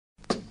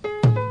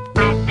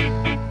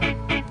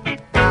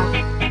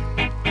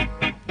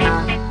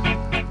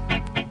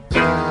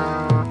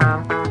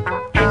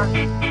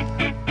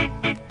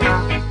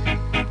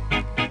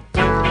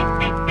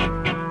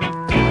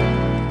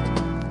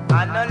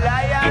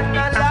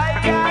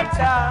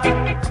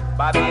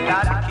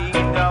Babylon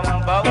kingdom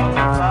bound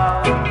to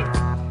fall.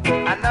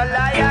 And a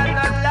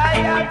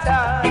liar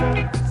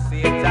time,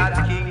 Satan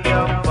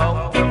kingdom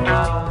bound to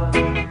fall.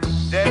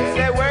 Them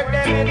say work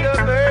them in the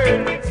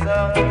burning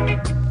sun.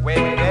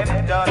 When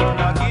them done,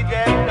 no give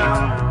them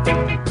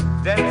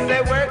none. Them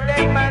say work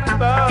them and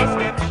bust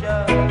them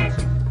shut.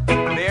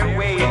 Their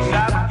ways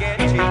of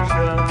getting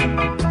drunk.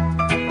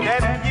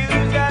 Them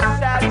use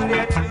us as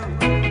their tool.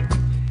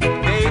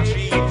 They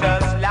treat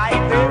us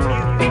like they're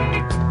new.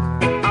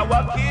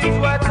 Our kids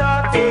were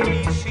taught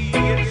ABC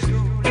in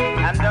school,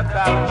 and the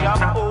crowd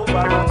jump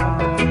over them.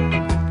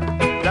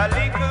 The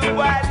little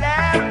while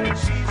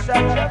left, she's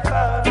such a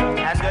fun,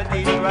 and the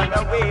dish run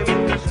away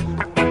with the spoon.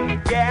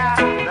 Yeah,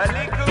 the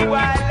little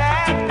while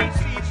left,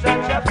 she's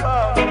such a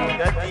fun,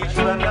 the dish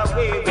run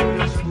away with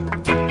the spoon.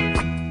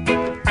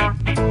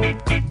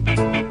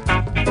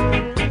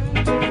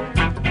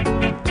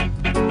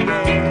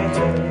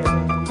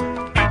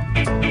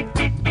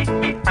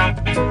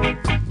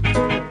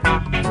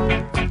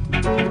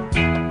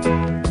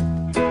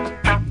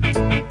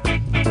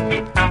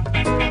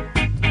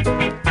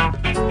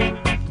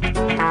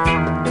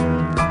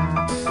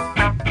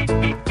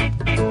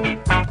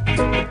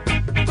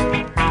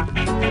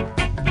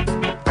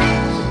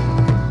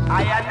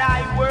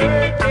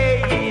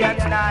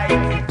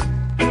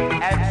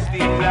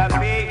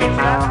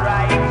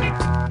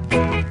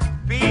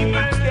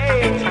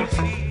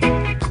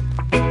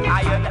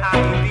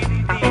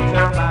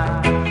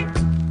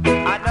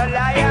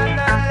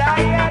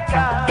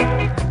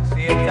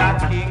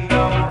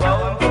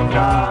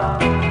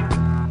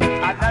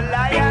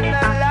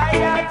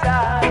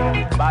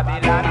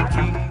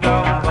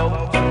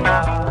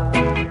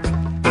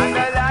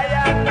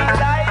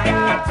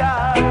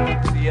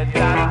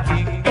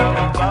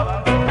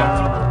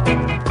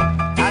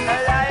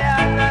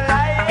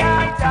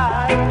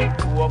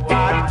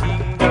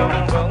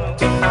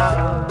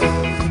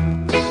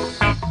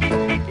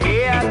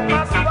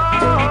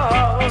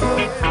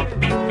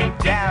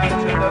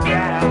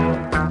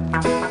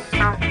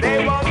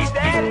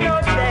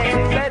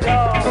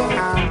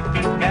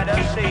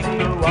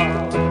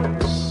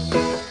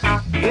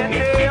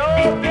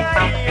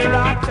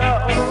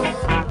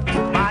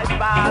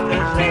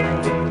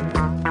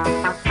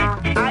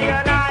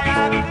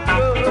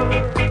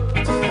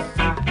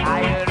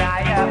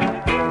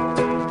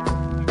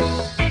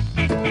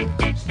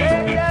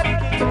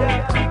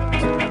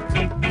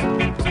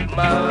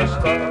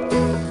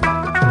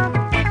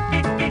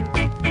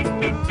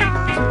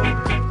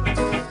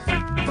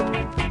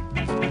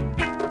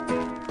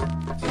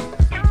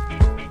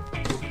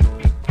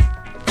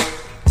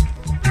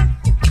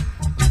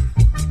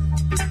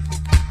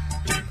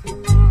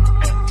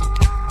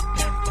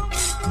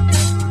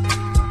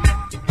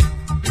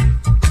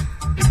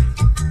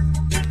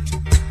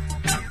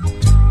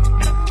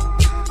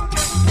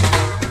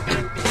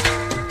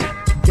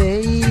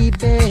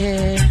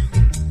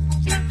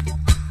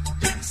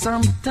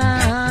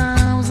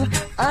 Sometimes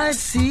I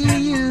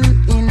see you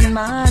in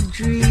my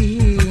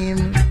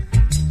dream.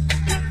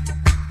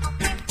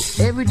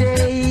 Every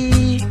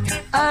day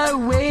I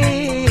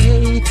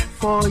wait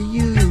for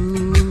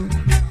you,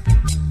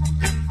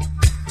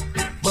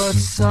 but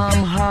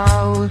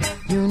somehow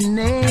you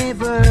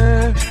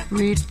never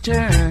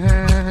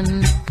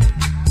return.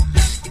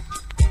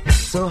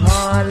 So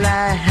all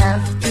I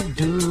have to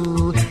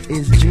do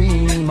is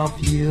dream of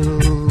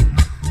you.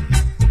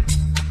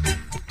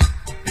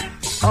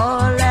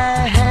 All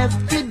I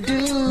have to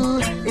do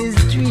is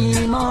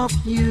dream of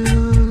you.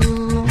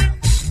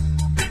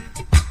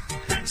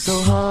 So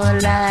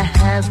all I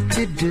have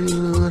to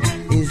do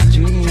is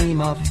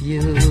dream of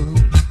you.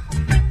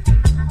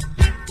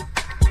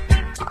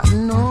 I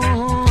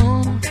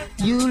know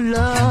you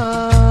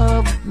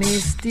love me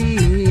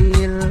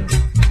still,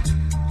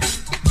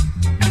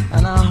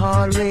 and I'm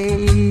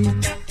always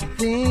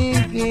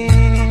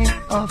thinking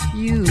of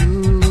you.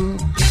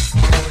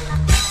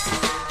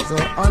 So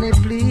honey,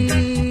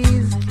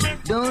 please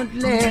don't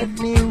let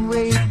me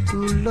wait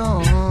too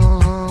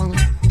long.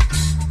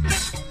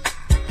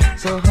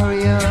 So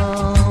hurry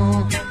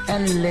on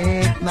and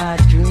let my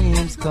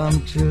dreams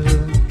come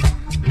true.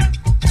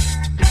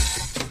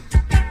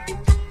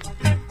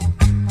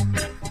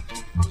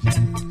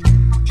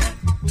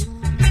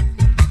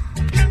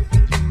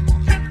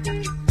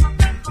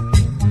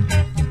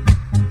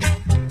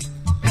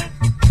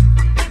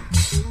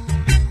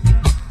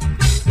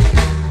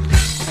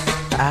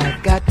 I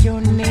got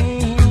your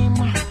name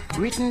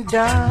written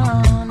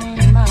down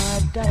in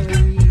my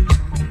diary,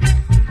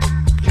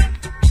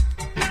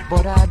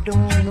 but I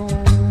don't know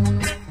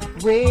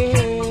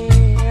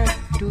where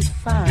to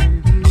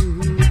find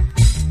you.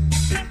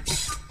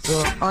 So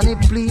honey,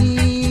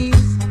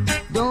 please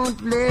don't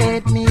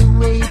let me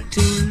wait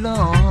too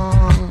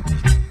long.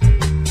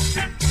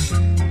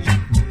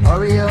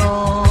 Hurry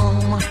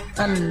on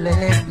and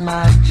let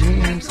my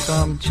dreams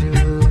come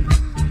true.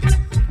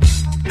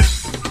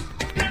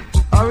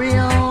 Hurry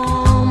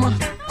on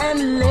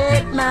and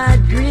let my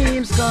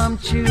dreams come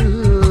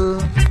true.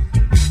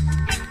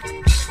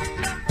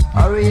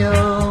 Hurry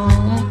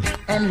on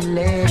and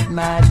let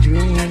my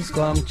dreams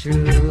come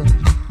true.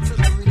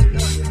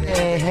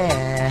 Hey,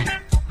 hey,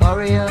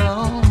 hurry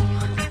on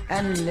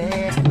and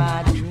let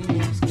my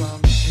dreams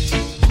come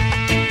true.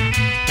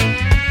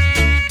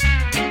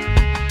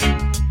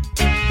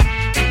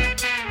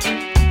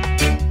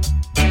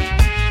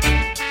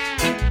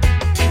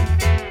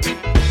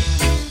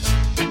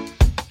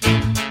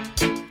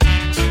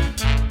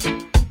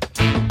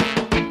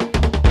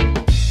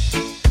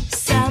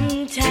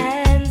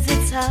 Sometimes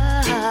it's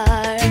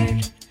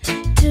hard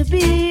to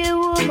be a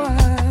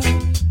woman.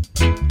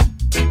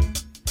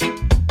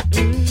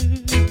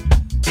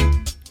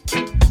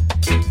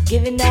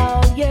 Giving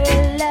all your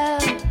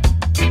love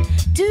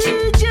to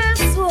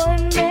just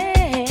one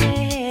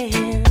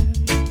man.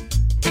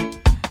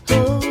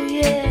 Oh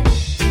yeah,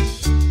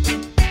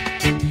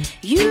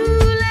 you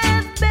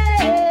left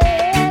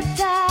bad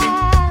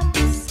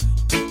times,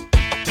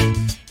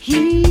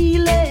 he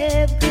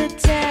left good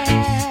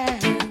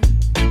times.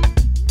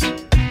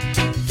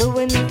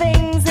 Doing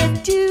things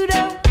that you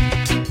don't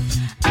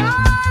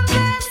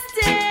understand.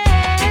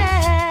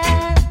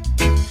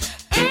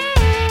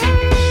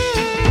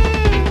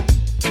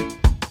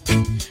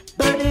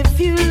 But if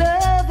you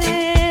love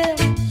him,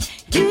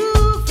 you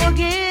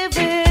forgive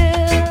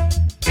him.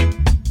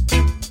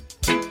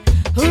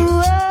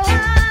 Ooh,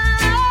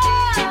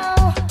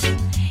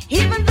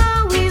 even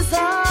though he's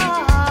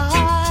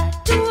hard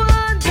to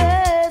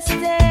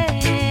understand.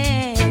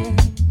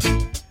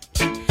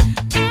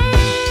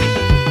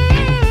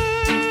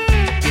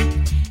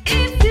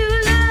 If you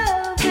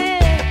love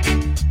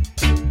him,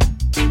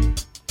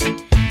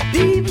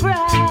 be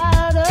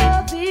proud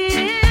of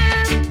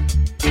him.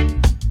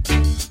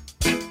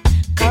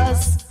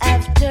 'Cause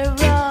after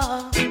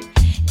all,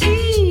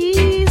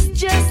 he's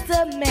just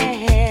a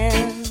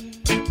man.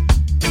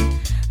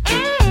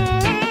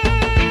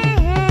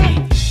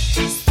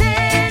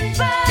 Stand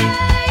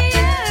by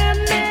your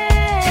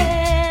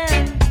man.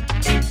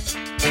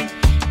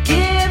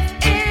 Give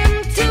him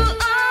two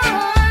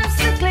arms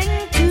to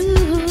cling to,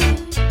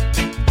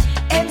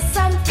 and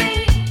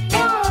something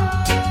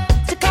more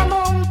to come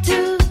on to.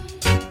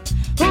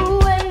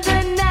 When the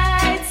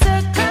nights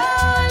are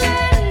cold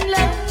and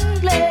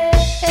lonely,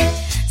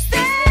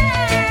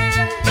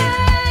 stand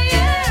by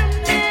your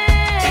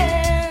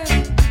man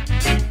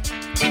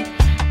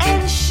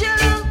and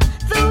show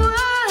the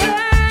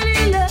world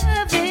you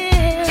love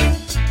him.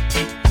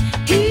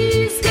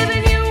 He's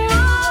giving you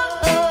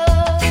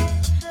all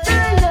the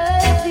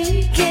love he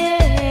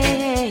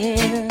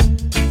can.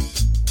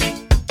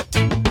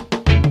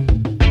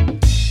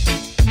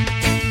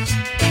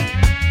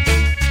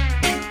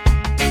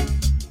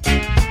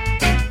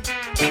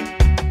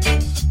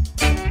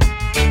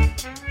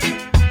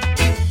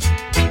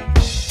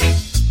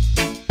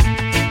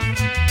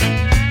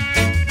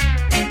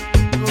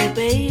 Oh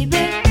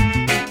baby,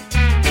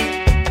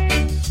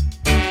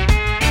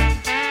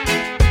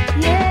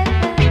 yeah.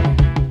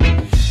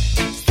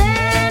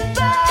 Stand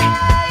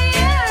by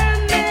your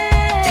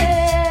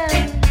man.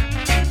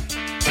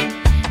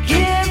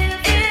 Give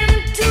him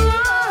two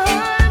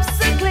arms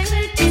to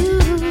cling to,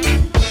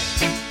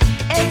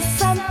 and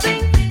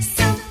something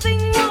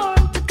more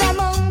to come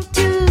on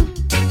to.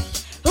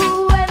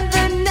 When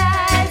the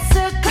nights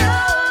are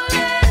cold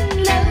and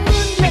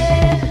lonely,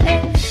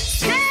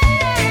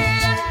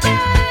 stand by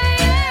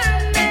your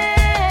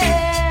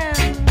man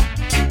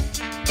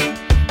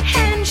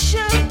and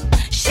show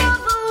the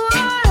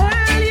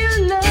world you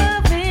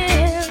love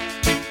him.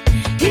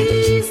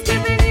 He's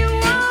giving you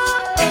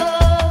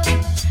all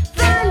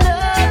the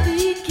love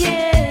he can.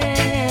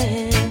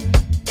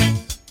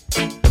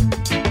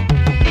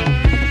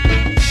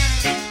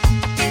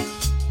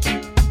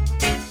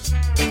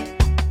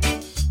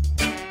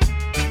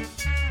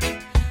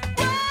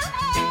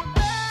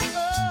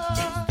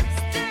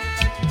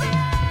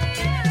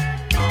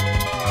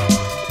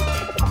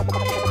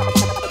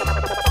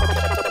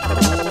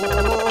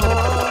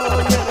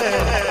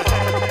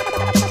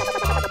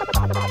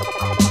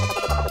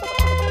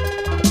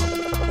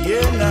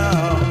 Yeah,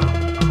 now,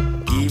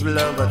 give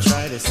love a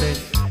try, they say.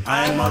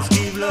 I must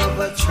give love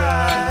a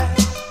try.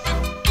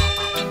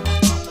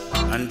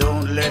 And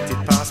don't let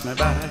it pass me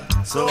by.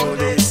 So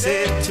they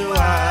say to I.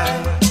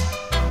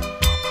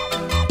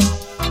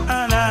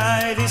 And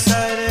I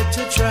decided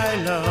to try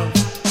love.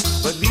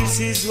 But this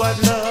is what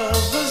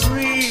love was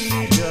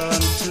really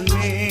done to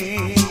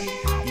me.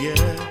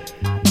 Yeah.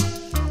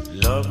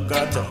 Love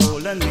got a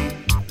hold on me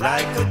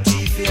like a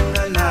thief in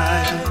the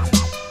night.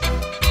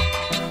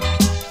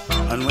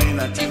 And when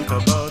I think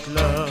about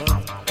love,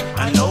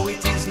 I know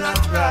it is not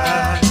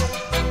right.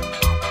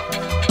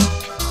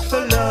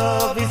 For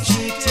love is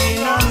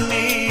cheating on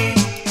me,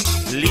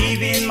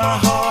 leaving my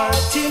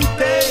heart in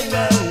pain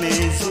and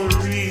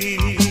misery.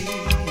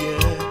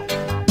 Yeah.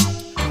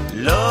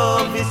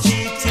 Love is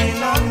cheating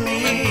on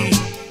me,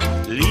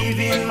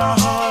 leaving my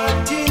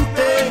heart in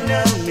pain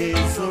and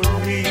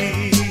misery.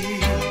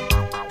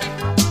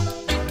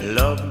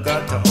 Love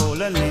got a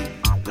hold on me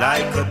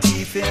like a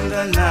thief in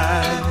the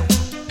night.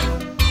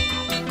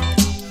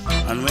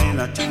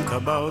 I think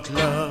about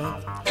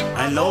love,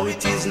 I know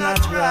it is not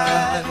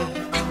right.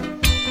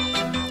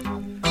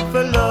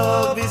 For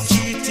love is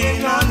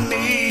cheating on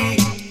me,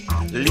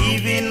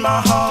 leaving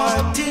my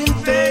heart in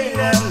pain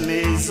and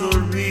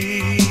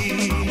misery.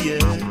 Yeah.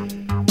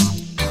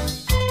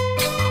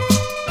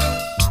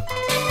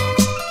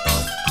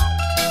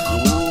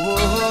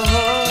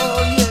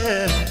 Oh,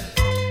 yeah.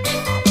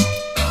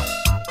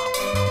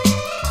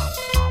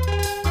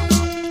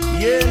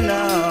 Yeah,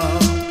 now.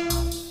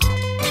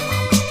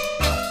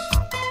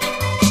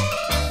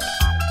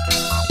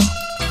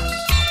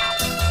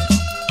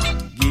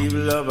 Give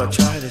love a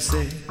try, to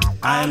say.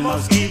 I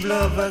must give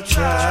love a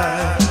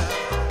try.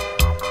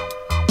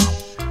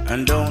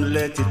 And don't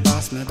let it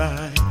pass me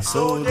by.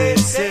 So they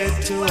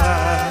said to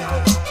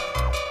I.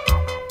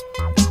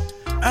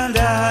 And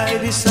I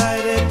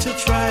decided to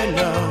try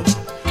love.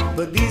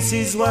 But this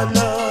is what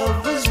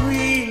love has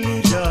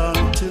really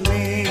done to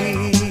me.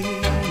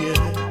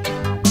 Yeah.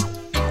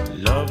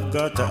 Love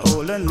got a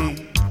hold on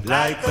me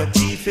like a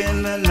thief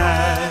in the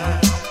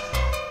night.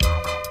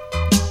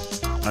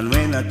 And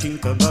when I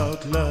think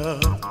about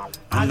love,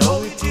 I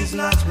know it is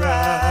not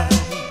right.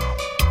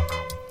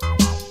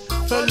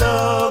 For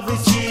love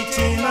is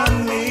cheating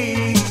on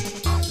me,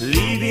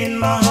 leaving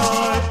my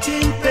heart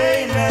in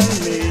pain and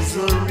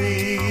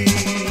misery.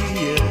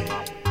 Yeah.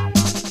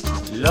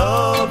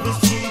 Love is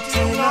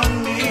cheating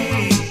on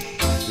me,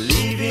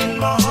 leaving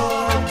my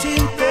heart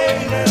in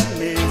pain and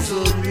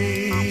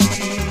misery.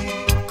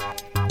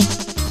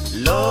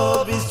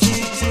 Love is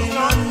cheating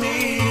on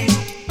me,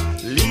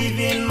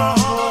 leaving my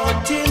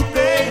heart in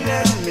pain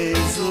and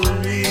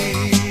misery.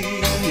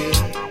 Yeah.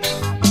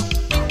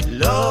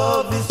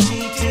 Love is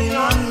cheating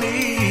on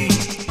me,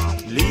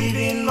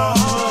 leaving my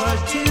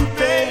heart in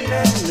pain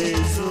and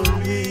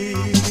misery.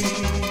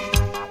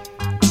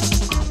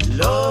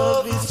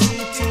 Love is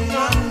cheating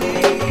on me.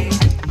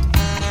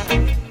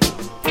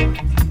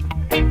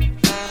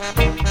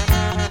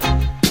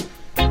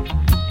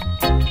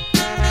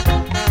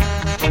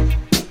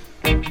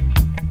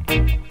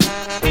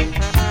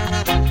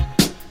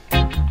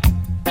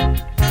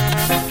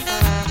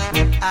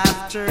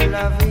 After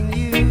loving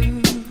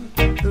you,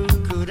 who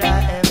could I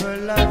ever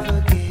love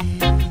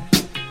again?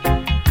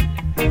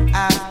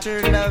 After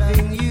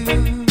loving you,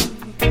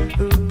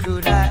 who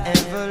could I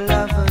ever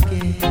love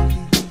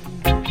again?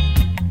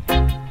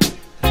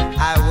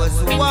 I was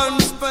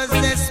once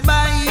possessed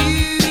by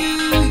you,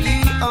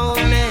 you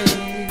only,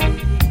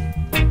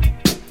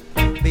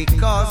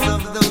 because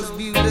of those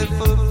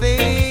beautiful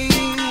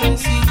things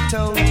you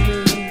told me.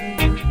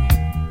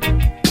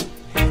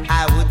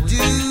 I would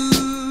do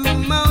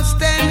most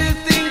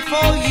anything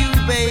for you,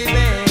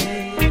 baby.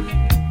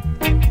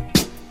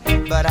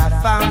 But I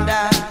found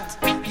out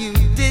you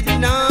did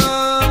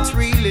not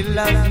really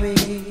love me.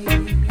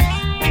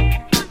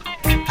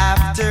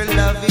 After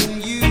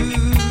loving you,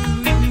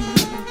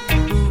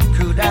 who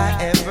could I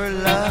ever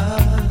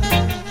love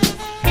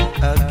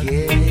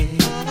again?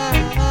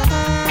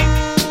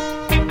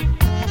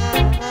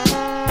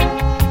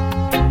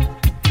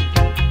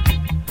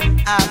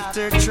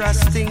 After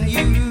trusting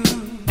you,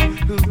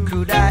 who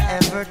could I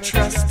ever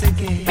trust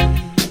again?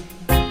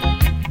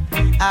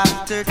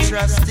 After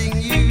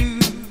trusting you,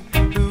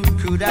 who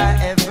could I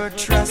ever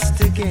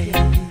trust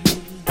again?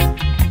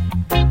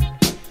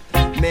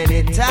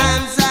 Many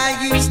times I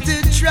used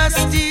to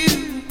trust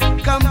you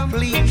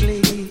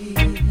completely.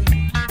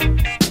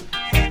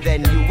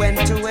 Then you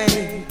went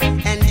away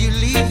and you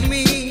leave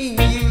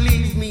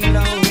me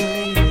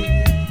lonely.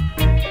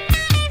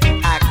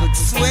 I could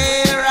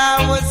swear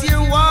I was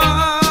your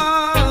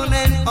one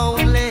and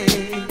only.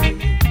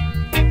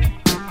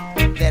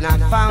 Then I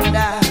found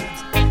out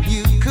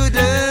you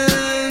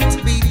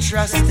couldn't be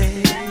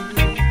trusted.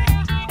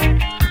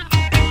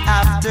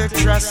 After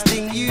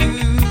trusting you,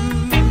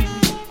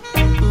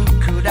 who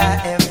could I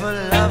ever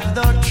love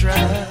or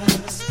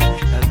trust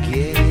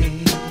again?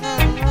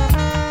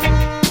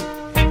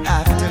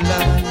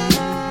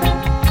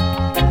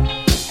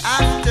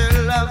 After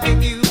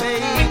loving you,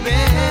 baby.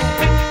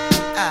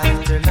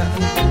 After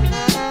loving you,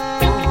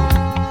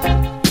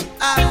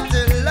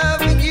 after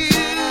loving you,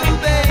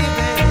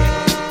 baby.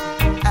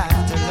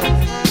 After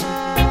loving you.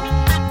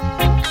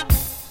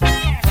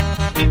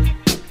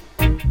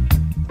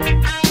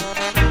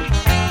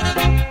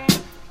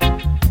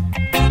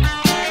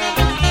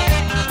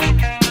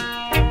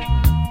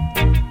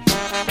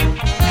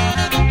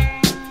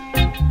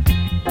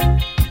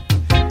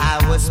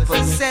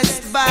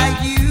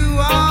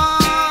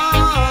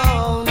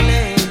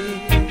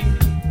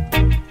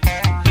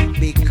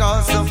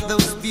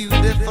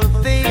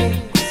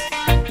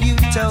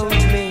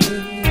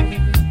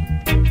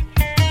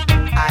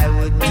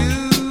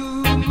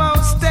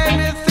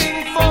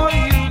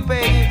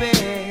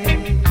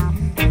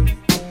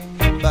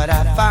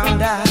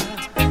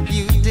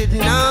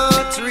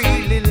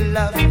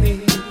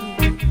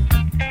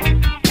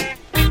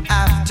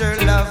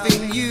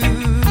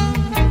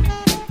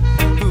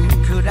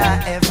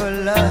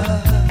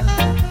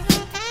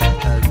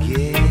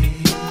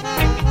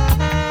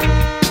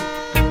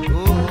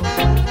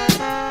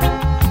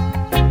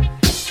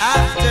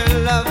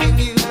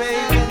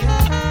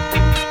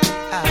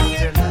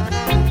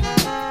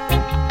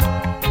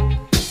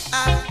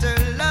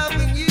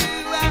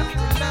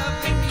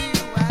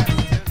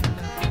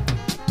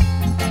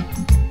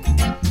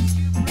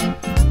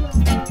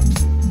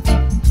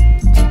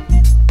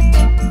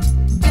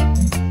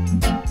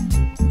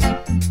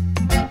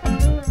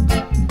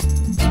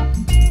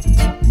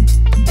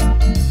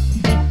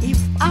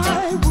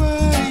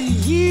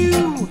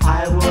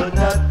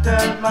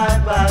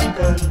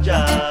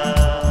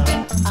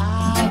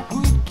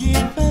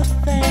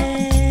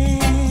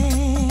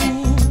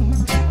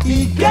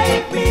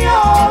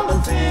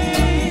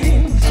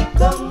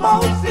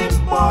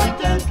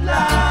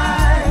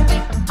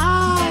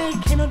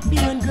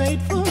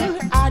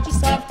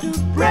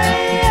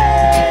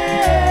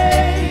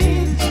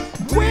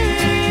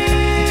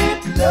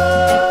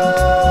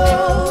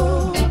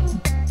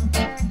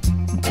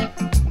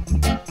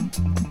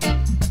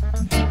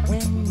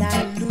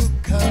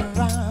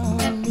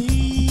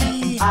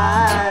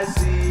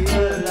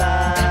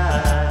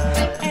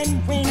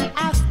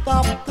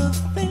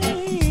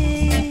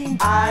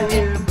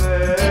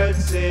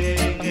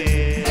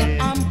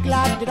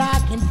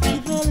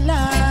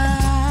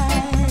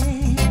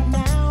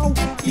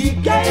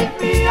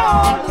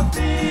 all the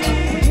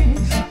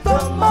things, the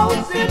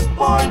most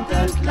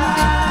important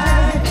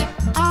life.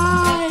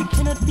 I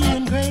cannot be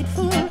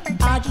ungrateful,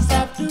 I just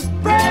have to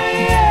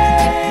praise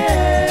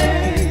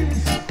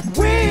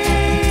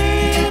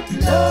with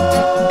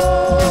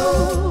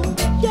love.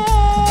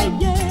 Yeah,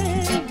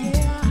 yeah,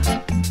 yeah.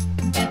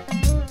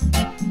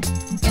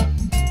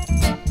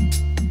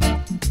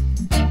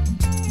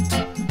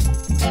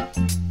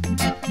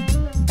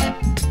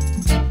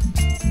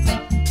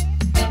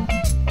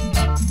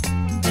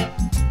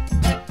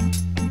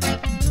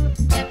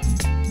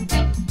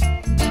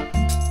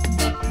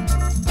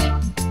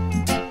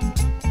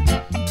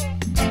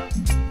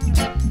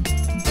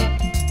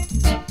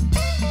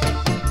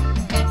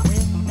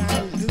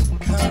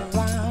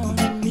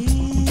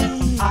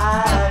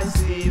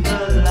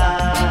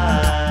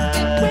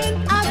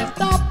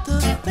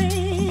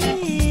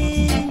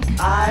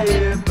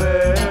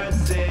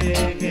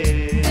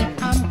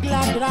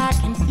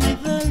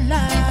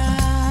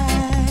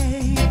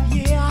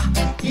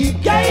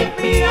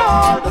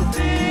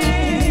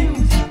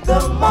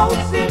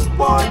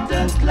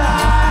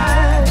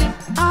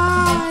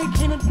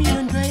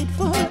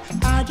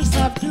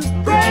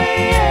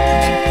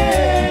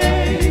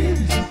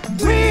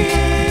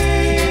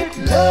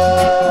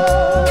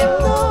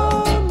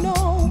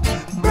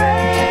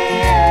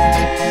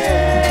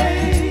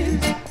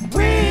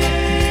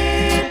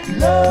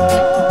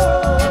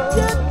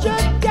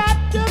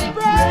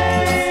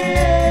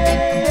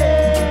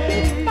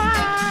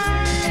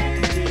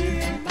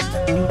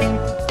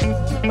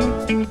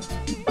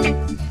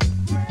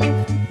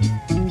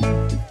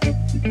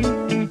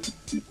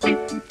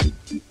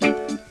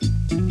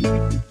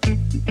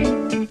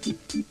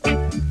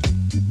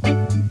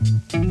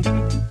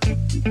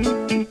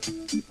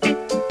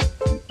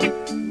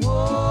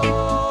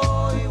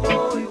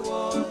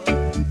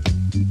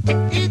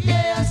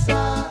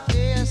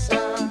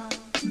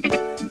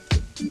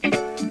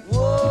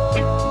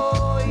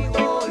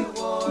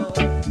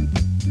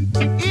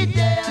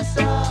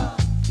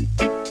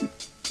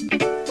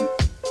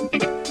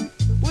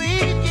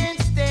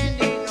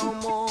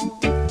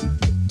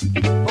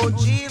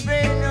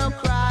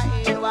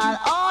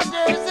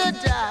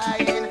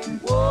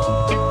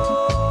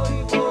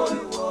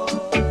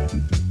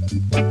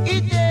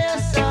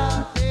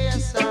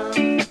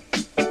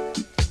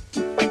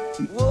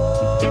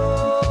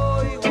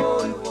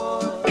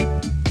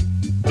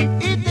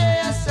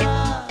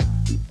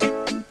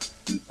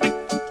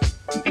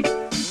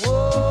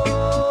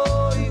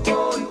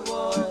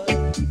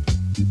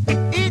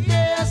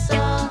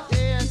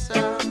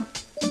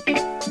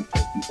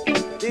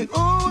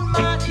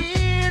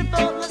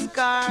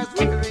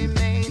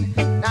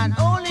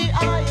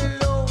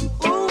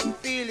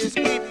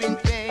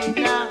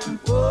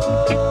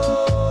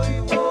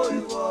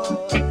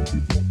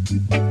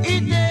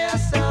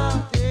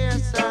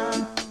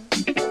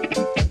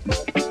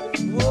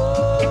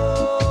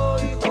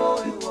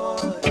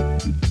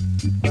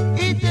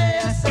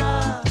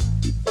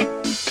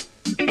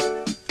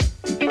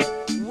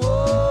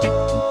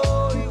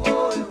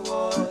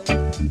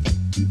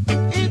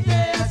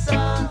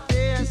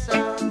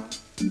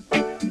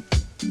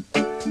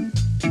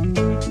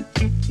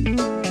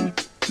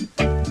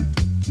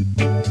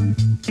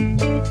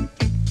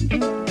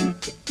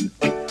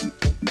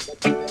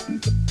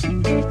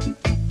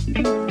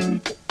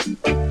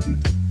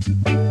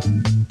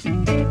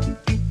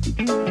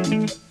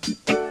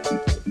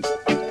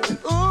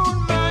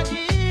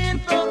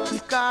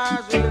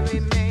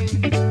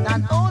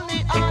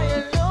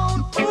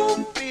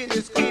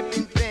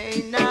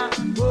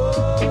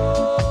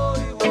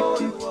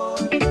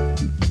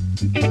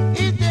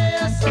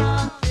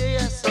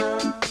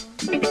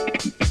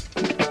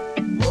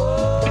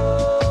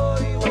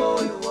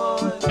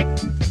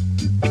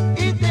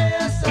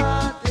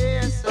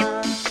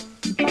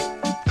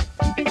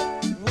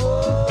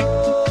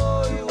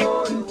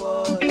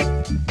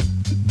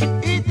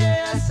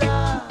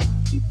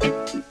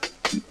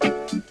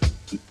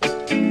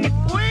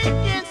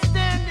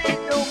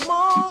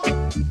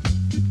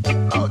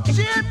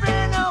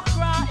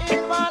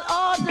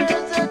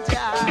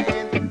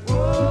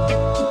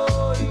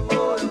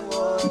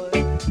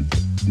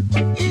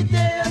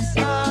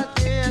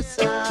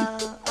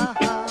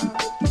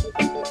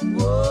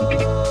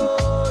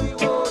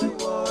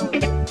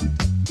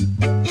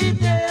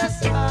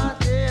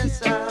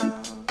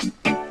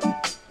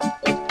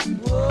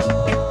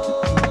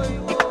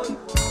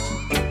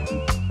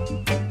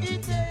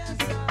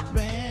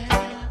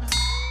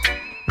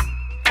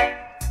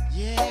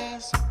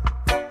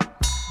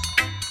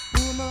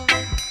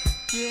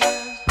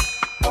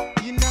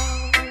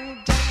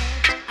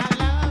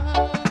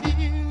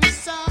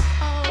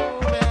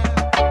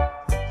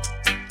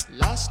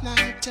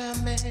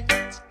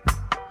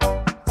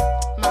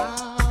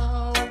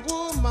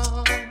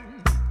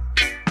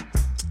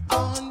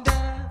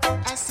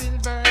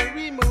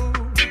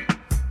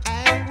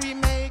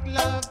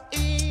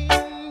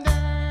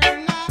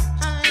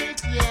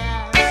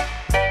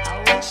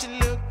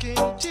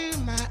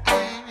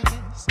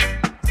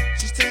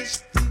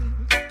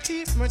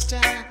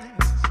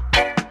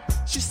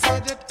 She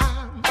said that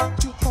I'm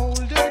to hold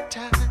her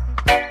tight.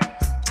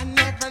 I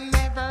never,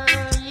 never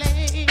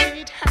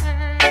let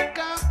her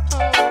go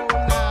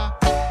now.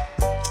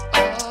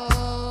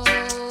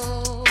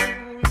 Oh,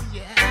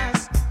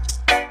 yes.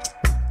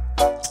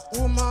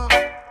 Woman,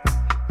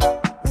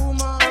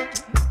 woman,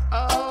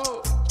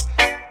 oh,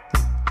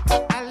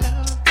 I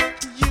love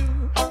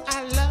you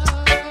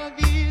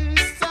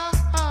so.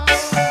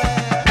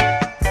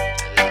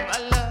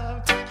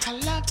 I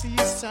love you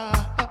so.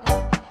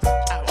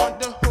 I want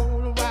the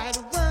whole wide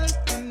world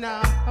to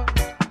know.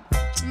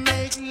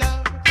 Make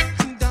love,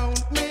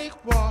 don't make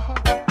war.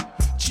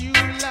 True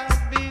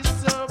love is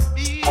so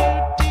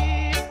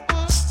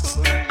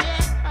beautiful,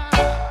 yeah.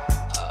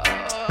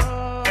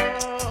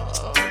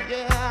 Oh,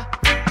 yeah.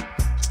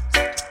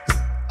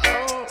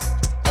 Oh.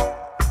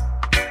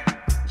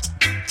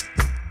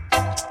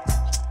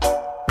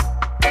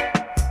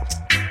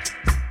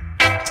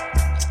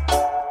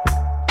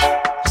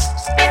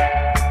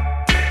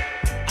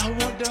 I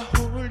want the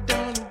whole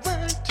darn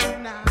world to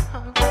know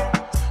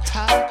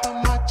how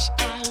much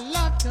I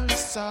love you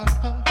so.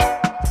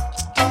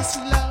 This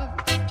love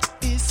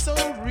is so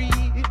real.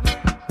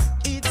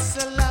 It's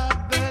a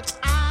love that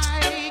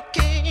I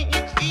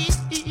can't feel.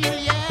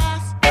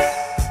 Yes,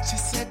 she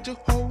said to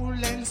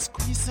hold and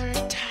squeeze her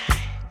tight.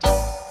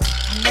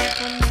 I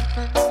never,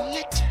 never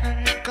let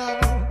her go.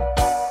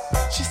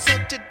 She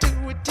said to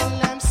do it till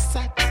I'm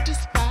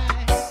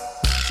satisfied.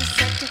 She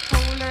said to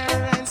hold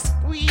her and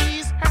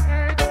squeeze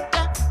her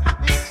tight.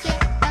 Yeah.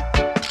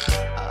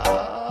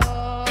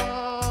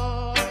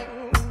 Oh,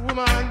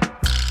 woman.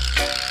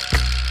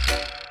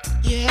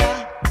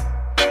 Yeah.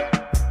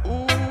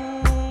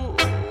 Ooh,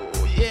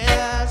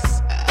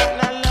 yes.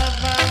 And I love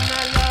her, and I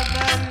love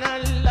her, and I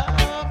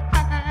love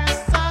her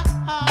so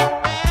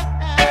well.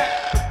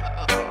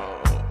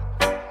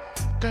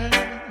 Girl,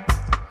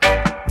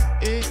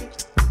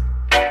 it's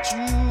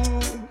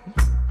true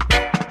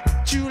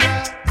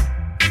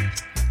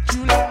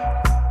love,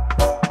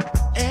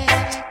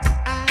 and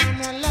I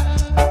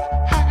love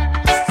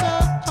her so.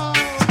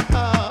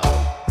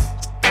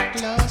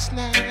 Last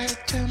night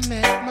I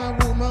met my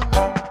woman,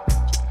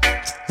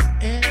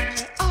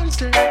 and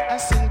under a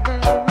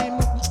silvery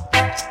moon,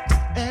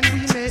 and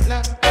we made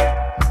love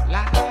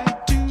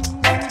like two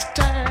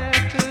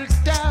turtle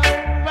doves.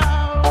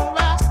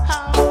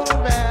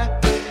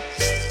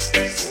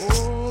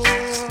 Oh,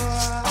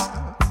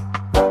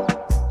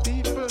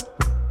 people.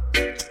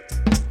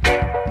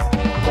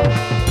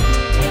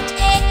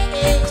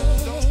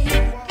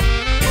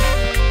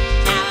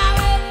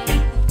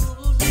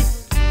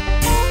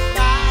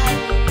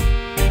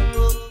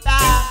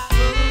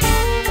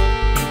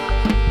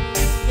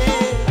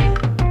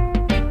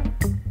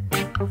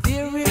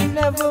 There will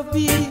never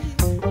be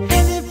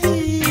any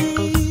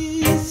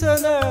peace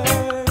on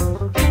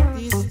earth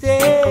this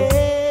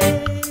day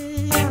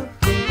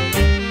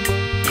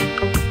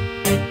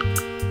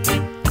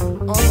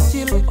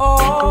until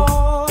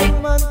all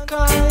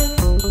mankind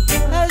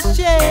has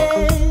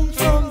changed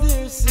from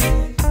their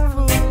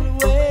sinful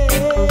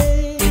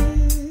way.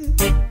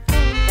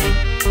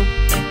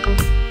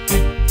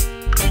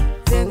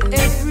 Then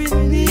every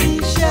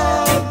knee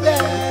shall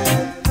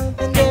bend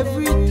and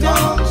every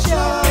tongue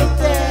shall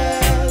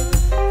tell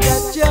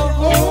that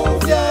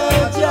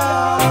Jehovah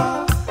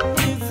Jah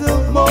is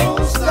the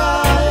most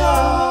high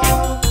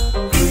of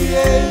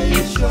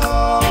creation.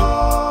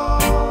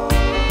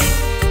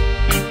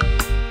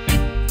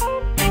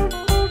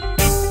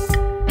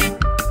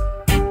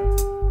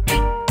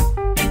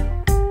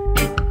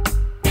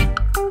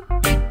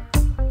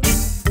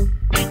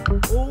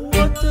 Oh,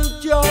 what a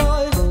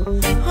joy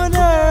on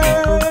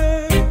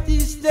earth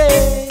this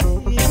day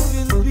it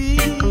will be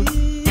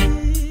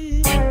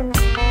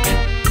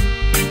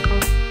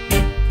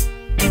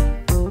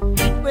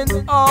when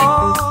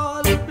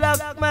all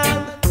black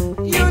man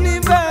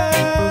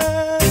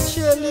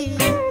universally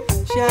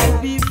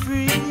shall be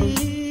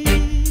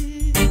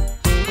free.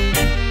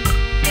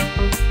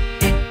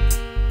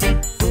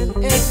 Then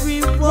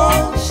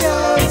everyone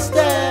shall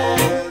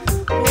stand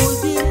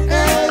holding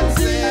hands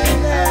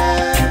in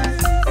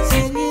hands,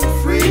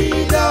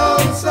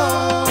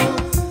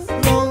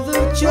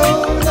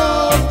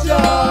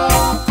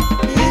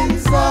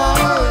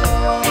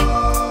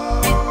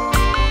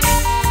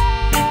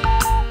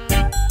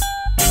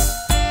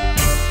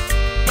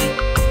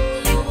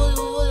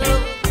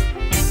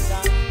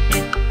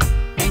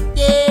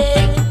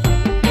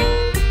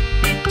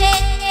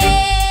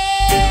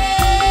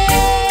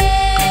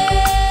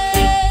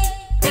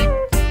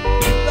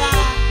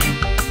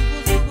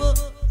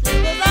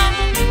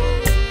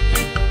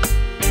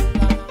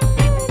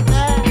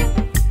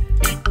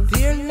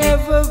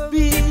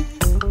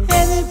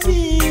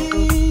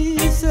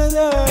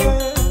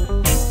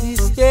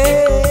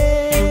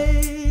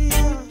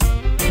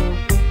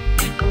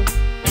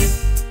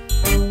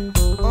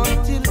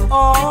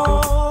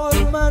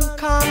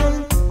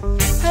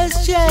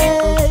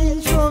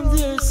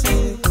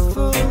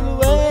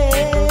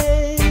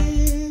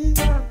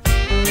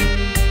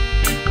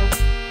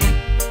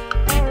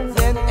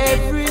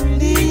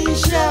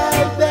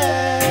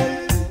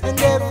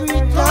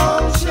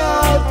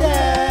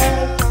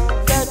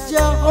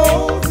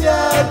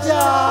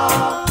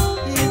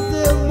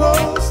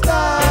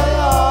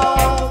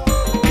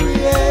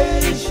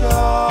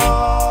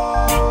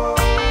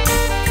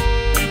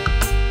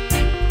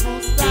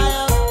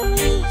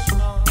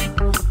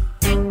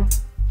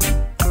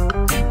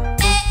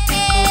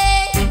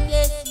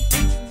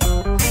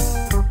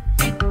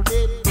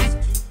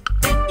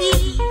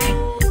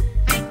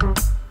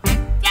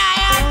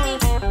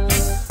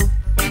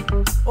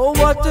 Oh,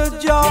 what a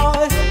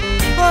joy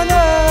on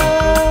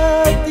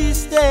earth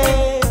this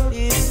day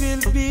it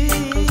will be.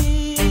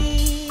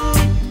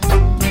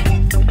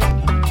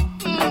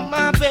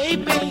 My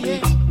baby,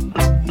 yeah.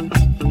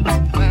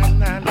 Na,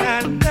 na,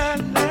 na, na,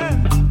 na.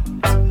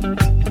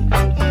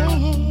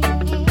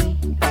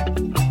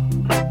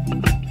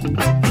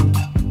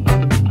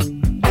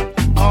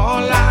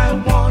 All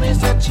I want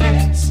is a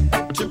chance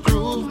to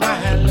prove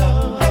my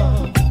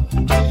love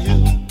to you.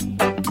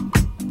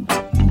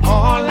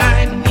 All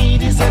I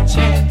need is a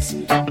chance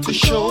to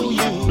show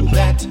you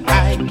that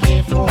I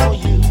care for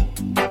you.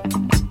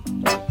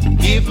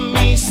 Give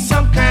me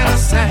some kind of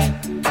sign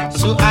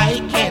so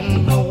I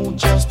can know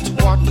just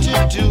what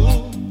to do.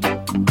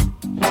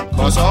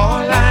 'Cause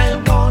all I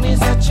want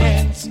is a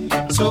chance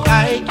so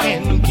I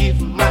can give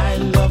my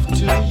love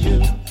to you.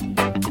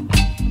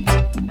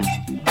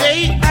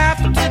 Day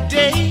after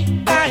day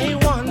I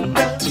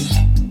wonder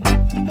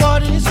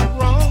what is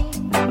wrong.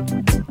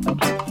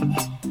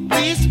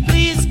 Please,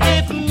 please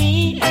give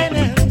me an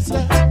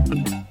answer.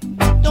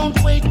 Don't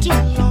wait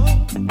too long.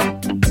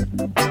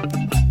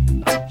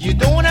 You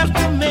don't have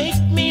to make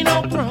me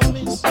no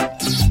promise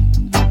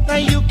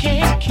that you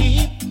can't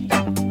keep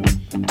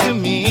to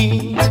me.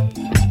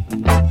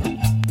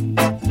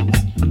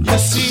 You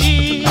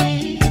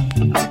see,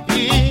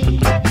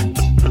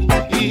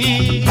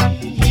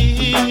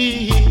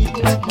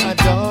 my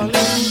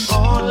darling,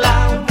 all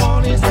I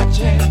want is a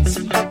chance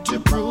to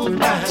prove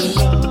my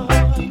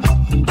love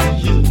to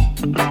you.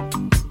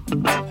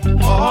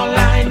 All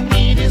I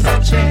need is a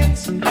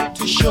chance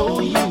to show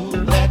you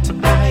that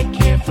I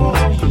care for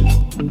you.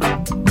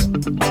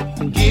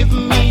 Give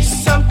me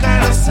some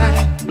kind of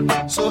sign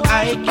so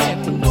I can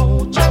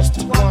know just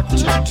what to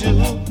do.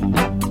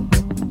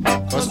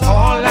 'Cause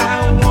all I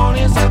want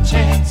is a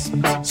chance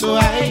so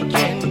I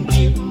can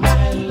give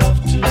my love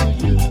to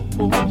you.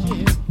 Oh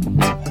yeah.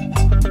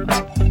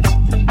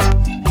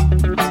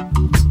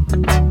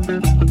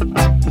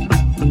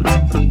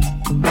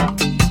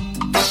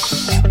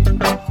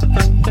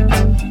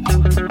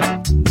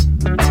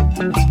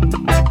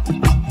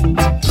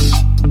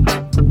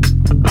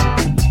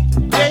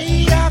 Day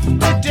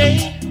after day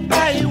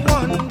I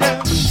wonder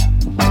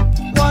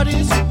what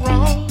is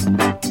wrong.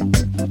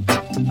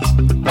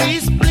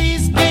 Please,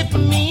 please give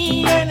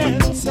me an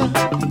answer.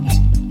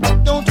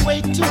 Don't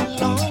wait too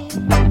long.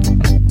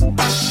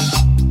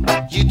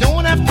 You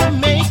don't have to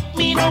make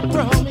me no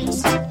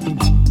promise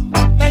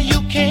that you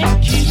can't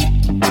keep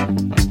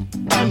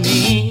to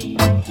me.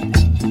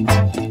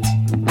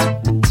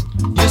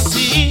 You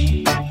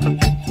see,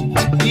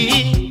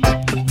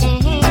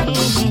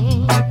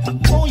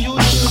 oh, you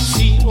should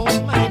see, oh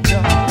my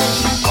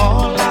darling.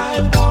 All I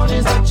want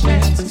is a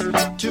chance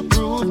to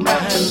prove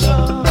my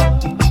love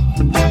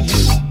to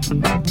you.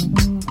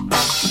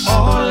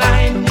 All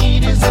I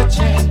need is a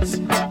chance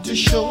to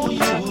show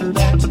you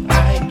that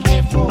I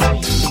care for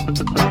you.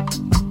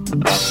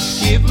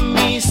 Give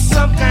me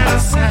some kind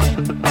of sign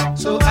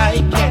so I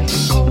can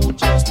know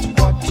just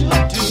what to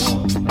do.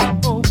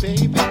 Oh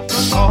baby,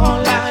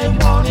 all I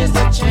want is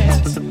a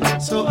chance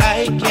so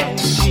I can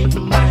give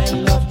my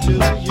love to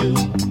you.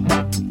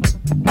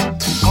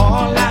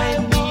 All I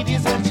need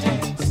is a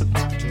chance to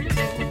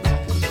prove my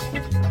love.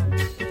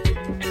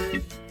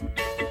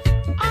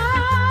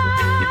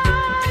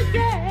 Ah,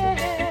 yeah.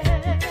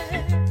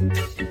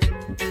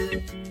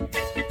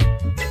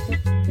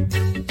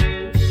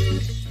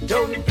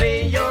 Don't play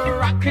your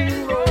rock and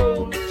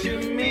roll to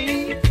me.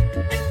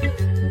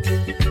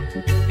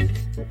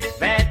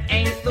 That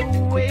ain't the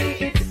way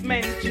it's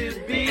meant to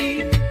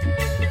be.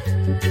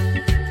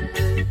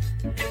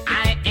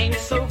 I ain't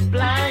so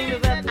blind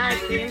that I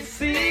can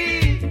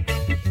see.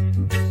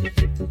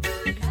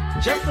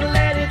 Just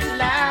let it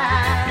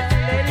lie,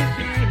 let it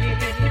be.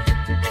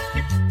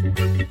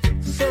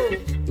 So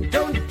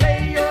don't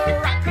play your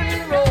rock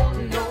and roll,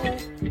 no.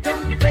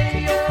 Don't play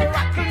your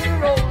rock and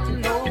roll,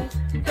 no.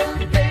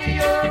 Don't play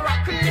your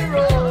rock and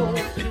roll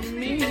to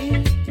me.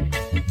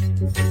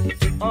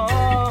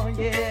 Oh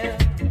yeah.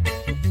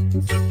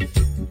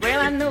 Well,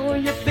 I know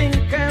you think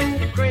I'm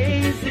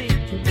crazy,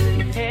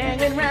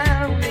 hanging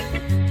around me,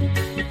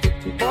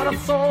 but I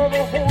saw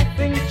the whole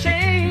thing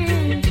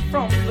change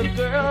from the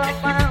girl I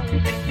found.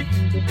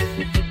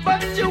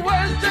 But your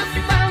words just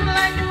sound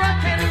like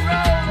rock and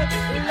roll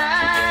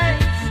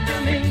lies to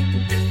me,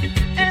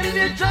 and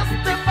you're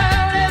just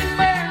about as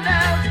burned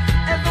out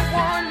as the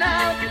worn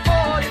out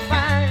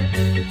 45,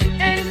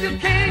 and you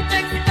can't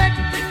expect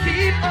to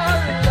keep a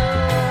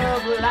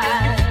love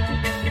alive.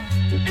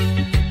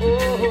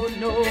 Oh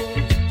no.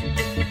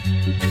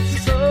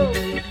 So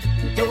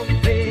don't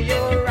play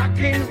your rock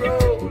and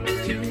roll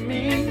to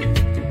me.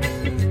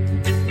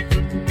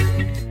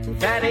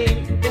 That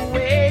ain't the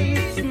way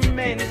it's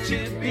meant to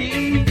be.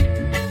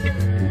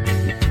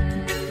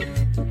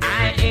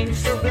 I ain't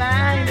so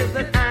blind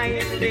that I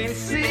can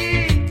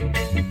see.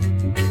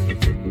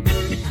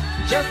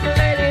 Just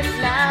let it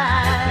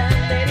lie,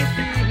 let it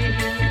be.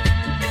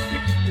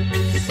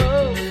 So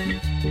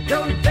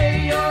don't play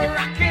your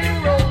rock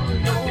and roll,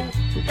 no.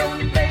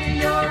 Don't play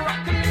your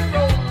rock and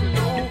roll,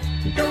 no.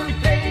 Don't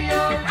play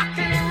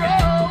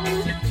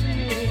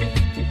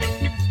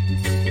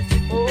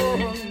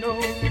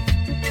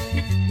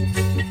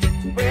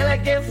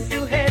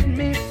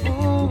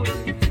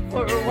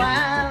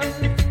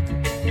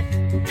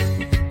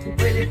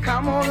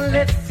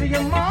Let's see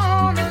your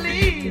Mona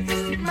Lisa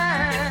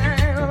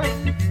smile.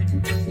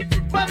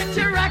 But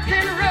your rock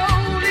and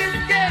roll is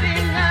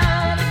getting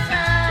out of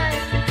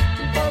time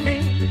for me.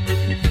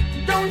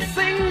 Don't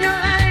sing your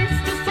lies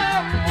to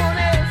someone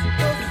else,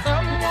 or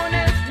someone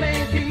else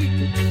maybe.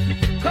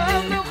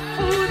 Cause the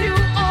fool you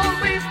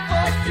always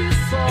thought you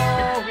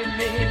saw in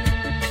me.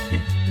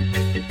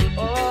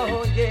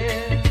 Oh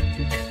yeah.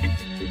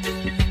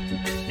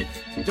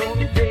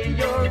 Don't play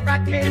your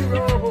rock and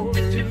roll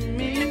to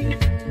me.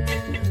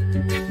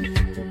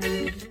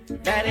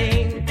 That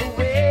ain't the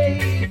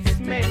way it's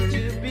meant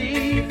to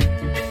be.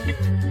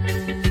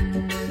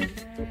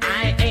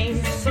 I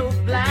ain't so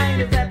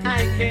blind that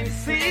I can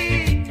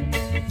see.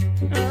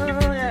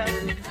 Oh yeah.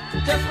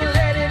 Just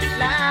let it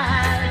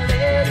lie,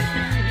 let it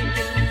be.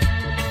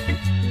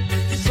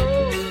 So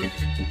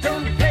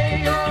don't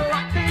play your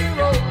rock and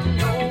roll,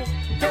 no.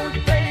 Don't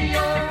play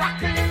your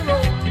rock and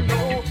roll,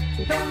 no.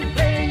 Don't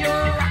play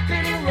your rock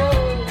and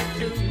roll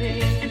to me.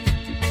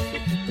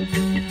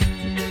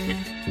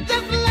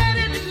 Just let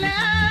it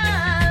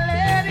lie,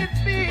 let it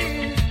be.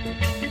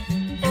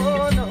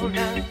 Oh no,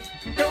 no.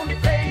 Don't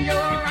play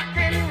your rock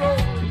and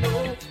roll, no.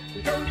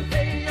 Don't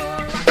play your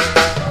rock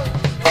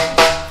and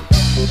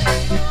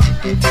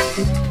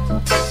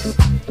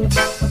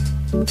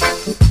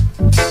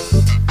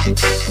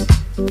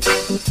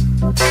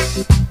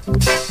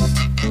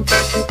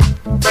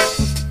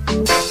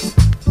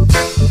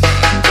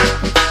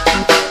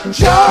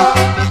Jah,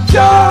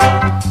 Jah,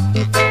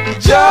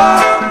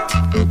 Jah,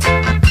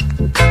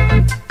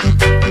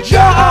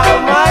 Jah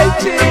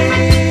Almighty.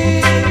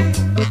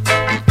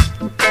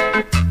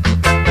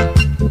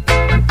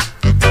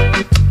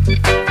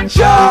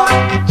 Jah,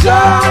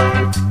 Jah,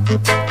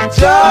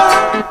 Jah,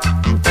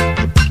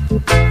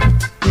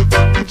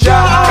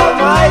 Jah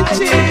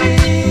Almighty.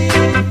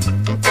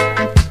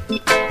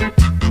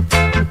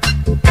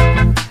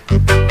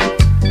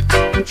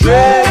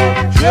 Dread,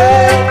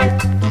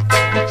 dread,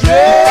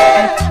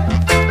 dread,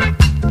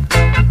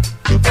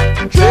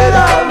 dread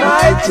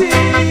Almighty.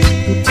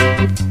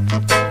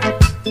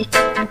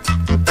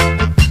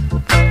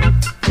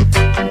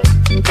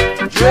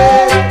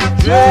 Dread,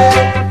 dread,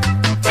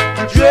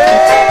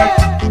 dread,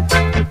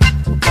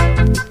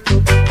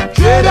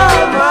 dread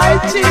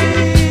Almighty.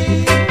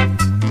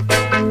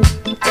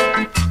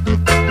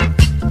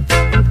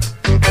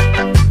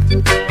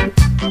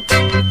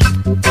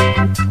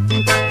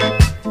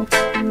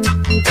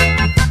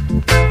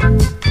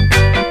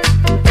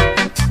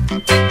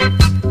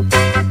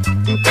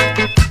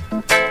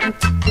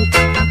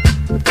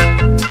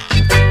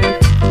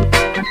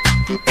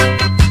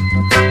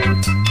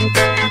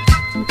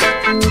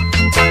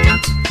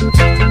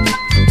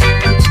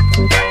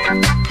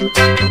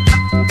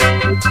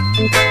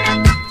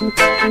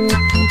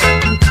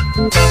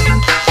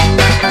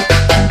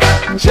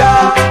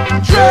 Jah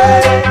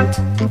dread,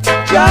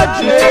 Jah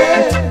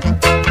dread,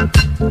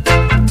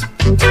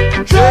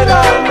 dread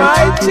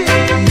Almighty.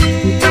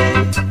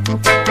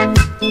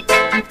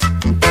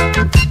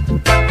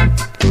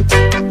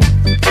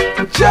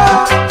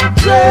 Jah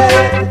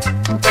dread,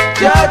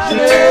 Jah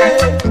dread,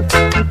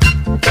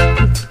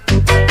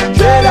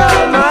 dread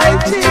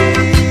Almighty.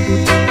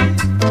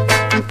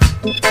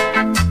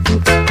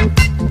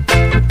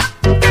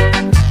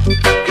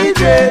 He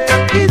dread,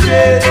 he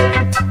dread,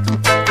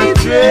 he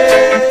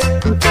dread,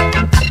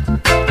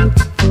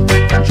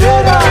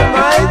 dread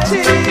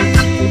Almighty.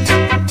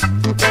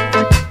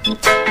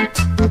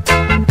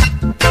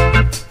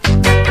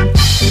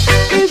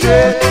 He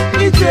dread,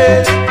 he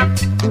dread,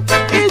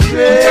 he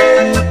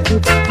dread,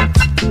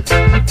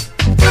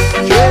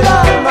 dread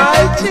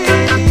Almighty.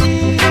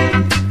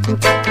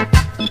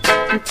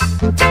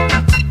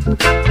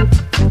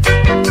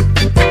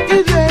 He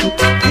dread,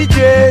 he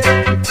dread,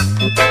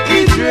 he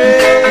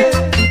dread,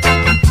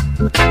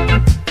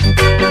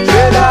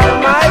 dread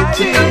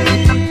Almighty.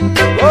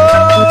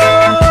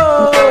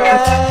 Oh,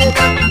 right.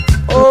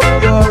 Oh,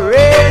 you're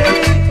ready.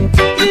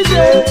 He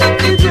dread,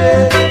 he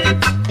dread,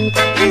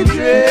 he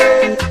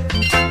dread,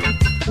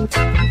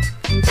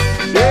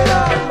 dread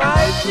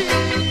Almighty.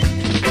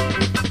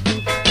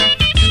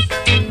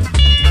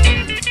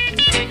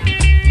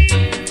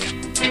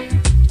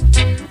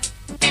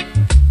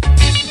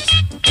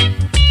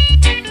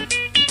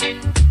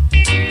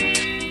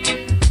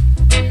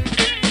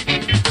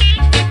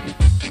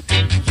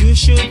 You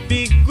should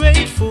be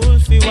grateful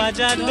for what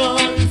I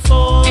done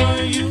for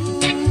you.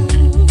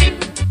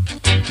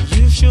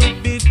 You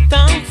should be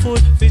thankful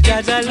for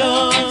Jaja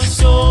love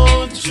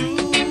so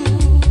true.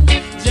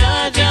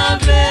 Jaja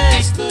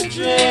bless the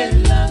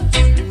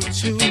dreadlocks,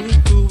 true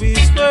to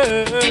his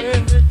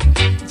word.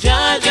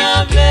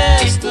 Jaja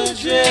bless the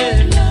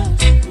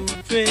dreadlocks, who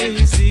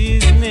praise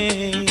his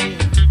name.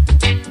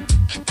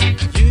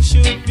 You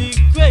should be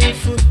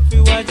grateful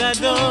for what I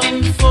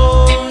done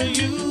for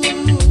you.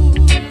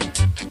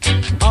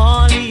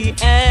 All he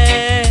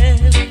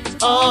has,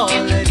 all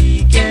that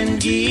he can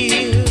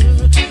give.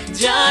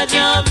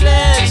 Jaja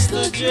bless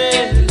the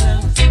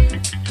dreadlocks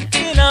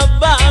in a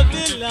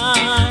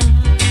Babylon.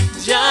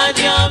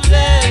 Jaja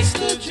bless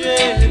the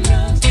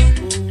dreadlocks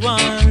who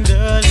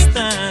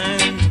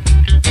understand.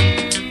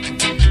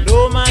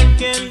 No man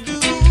can do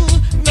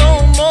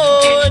no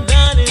more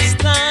than his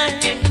time.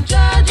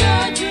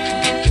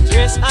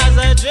 Dress as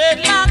a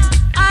dreadlocks,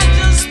 I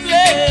just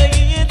play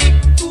it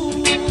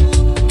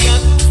cool.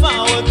 Got to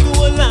forward to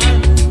a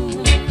land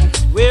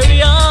where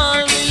we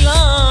all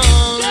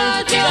belong.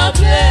 God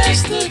bless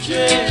the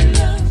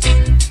dreadlocks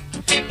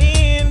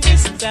in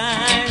this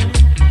time.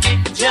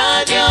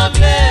 God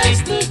bless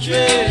the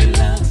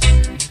dreadlocks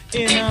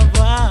in a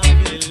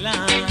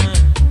Babylon.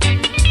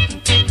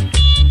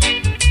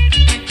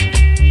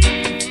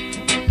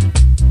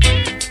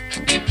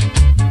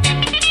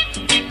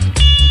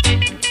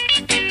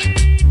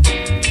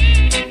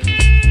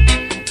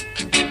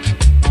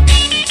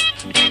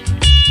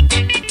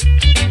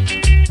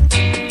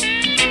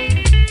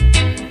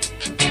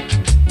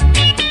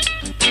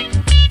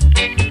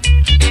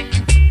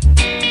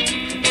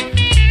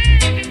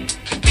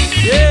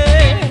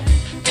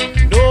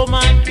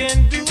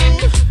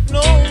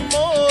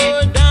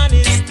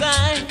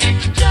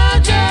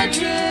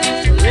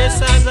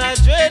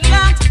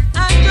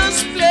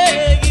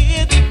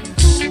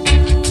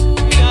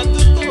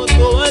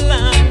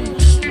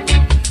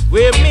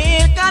 Where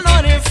milk and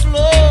honey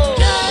flow.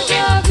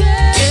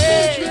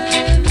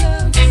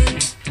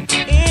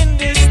 In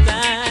this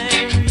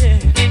time, yeah.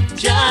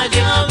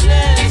 Jah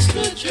bless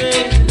the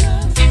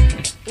dreadlocks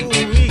who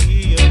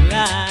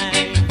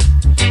realize.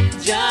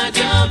 Jah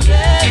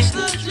bless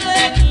the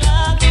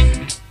dreadlocks,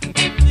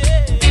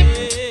 yeah.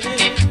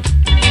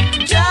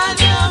 Jah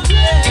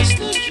bless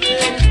the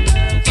dreadlocks,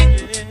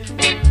 yeah.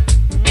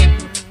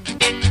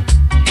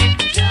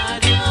 Jah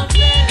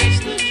bless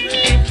the dreadlocks.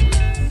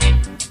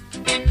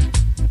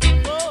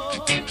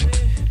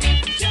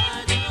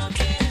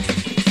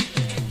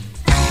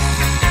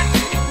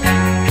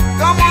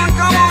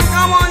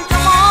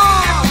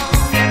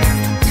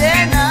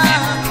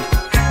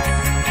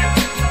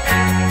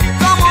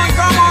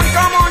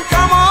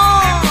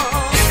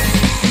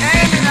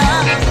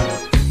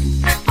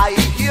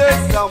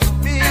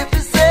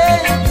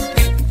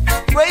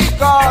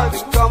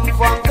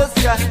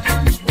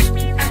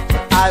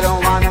 I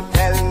don't wanna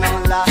tell no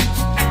lie.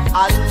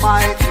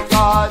 Almighty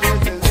God is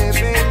the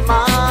living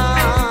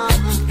man.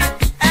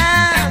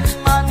 And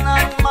man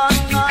and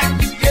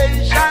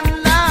creation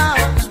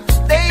land,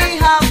 they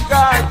have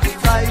got the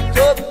right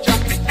of Jah.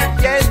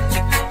 Yes,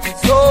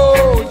 so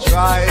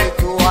try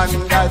to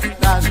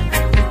understand,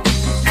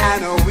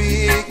 and we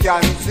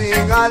can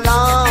sing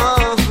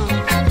along.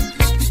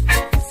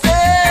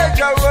 Say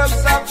Jah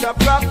works of Jah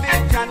prophet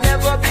can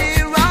never be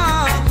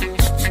wrong.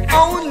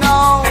 Oh no,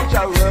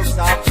 Jah works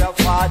of Jah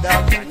Father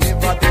can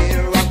never be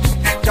wrong.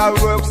 Jah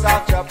works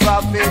of Jah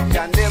prophet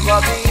can never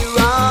be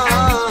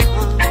wrong.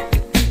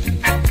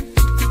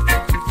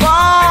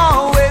 For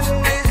when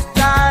this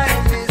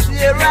time is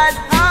here at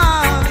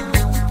hand,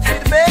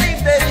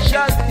 baby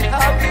shall be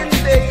having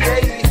day.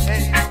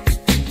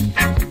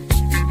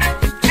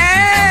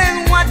 And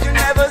what you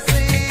never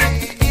see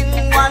in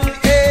one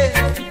day,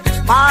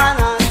 man,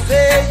 I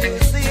say you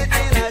see it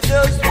in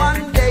just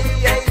one day.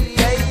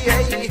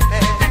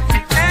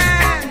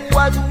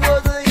 What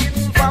was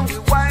hidden from the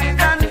wine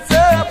and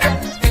serpent,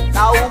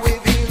 now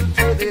revealed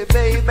to the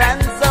babe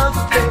and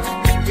suspect.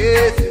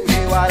 Yes, you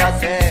hear what I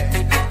said,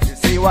 you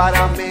see what I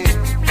mean,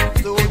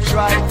 so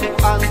try to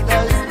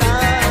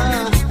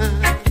understand.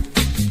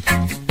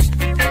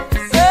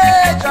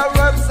 Say Jah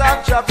works of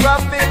Jah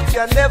prophet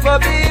can never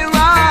be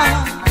wrong.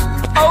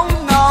 Oh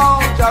no,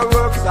 Jah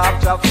works of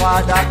Jah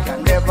Father can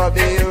never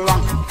be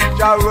wrong.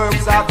 Jah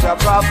works of Jah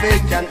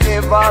prophet can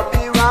never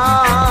be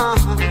wrong.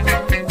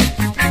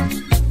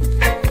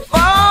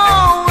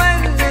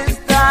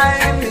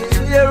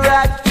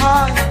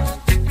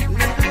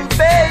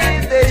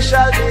 They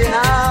shall be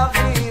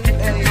having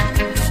pain.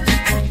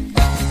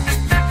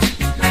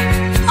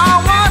 I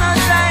wanna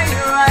say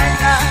it right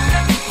now.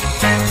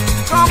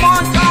 Come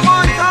on, come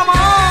on, come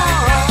on.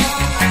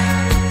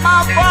 My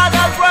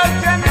Father's word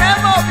can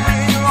never be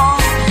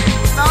wrong.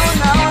 No,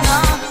 no, no.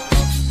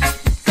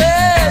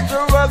 Say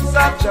the works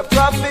of Jah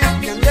prophet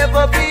can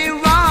never be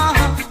wrong.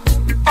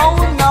 Oh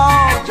no,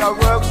 Jah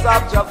works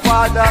of Jah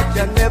Father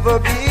can never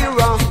be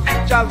wrong.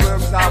 Jah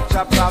works of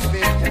Jah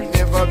prophet can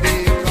never be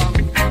wrong.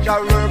 Jah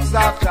works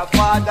of Jah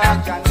Father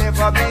can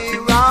never be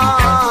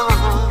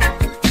wrong.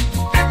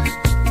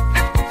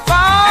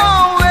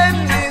 For when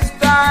this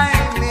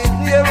time is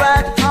near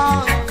at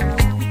hand,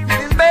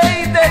 this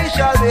baby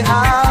shall be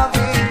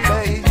having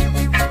faith.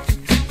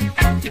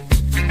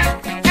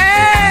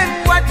 And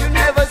what you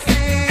never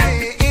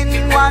see in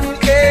one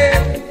day,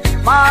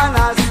 man, I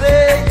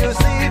say you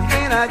see it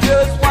in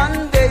just one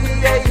day.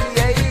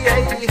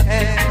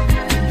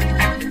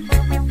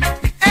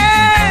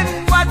 And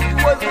what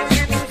was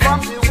hidden from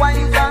the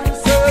wise and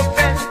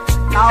serpent,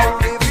 now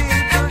revealed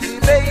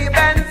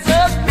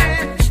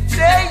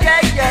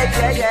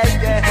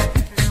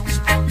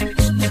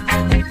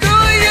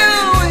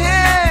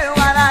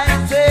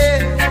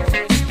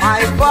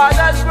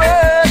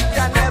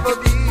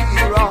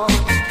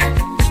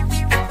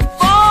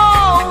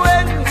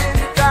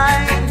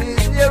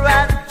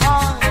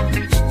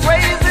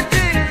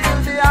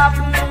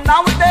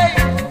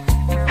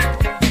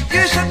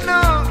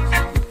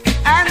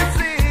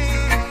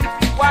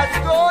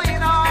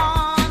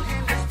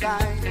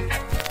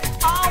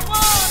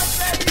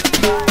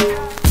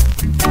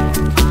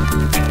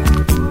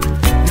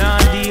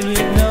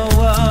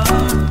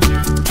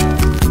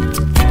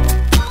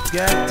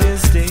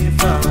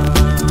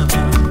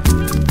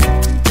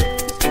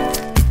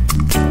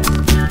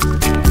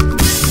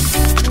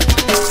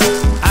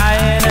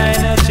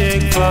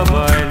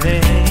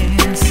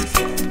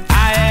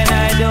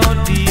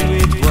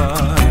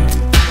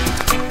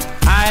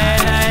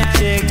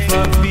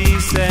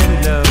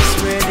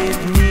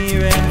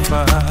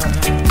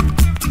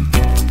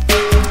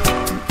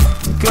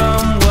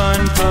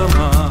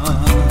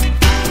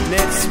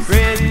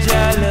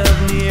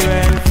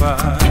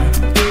are.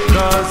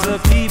 'Cause the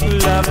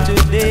people of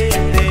today,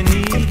 they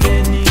need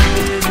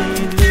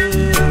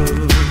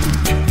love.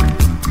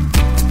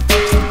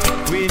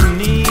 We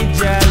need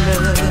your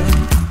love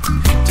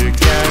to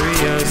carry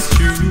us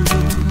through.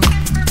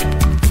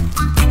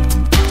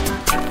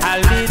 A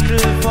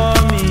little for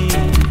me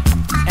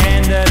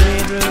and a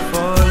little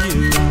for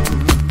you.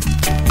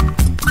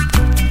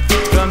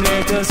 Come,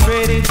 let us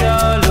spread it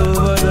all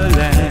over the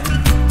land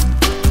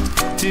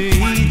to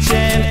each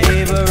and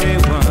every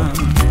one.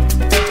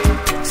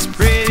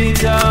 Spread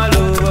it all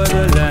over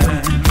the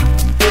land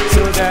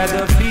so that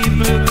the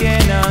people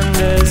can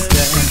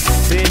understand.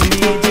 They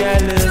need your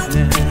love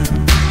now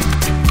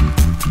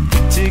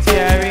to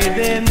carry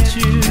them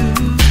through.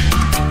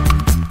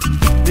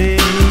 They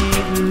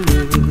need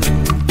love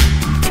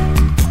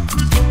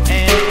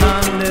and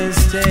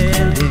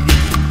understanding.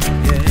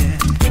 Yeah.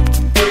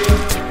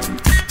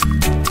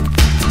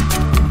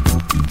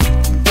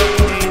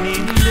 They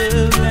need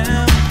love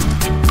now.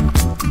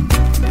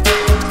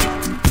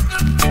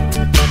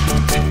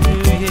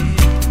 Oh, yeah.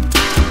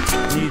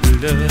 Need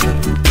love.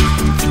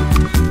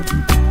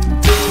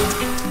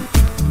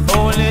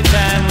 Only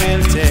time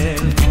will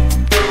tell.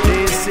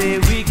 They say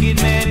wicked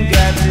men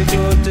got to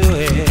go to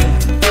hell.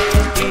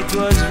 It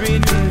was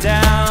written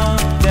down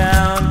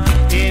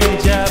in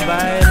the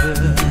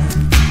Bible.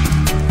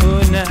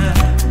 Oh, now.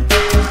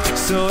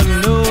 So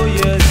know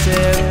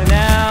yourself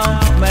now,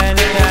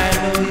 mankind,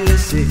 know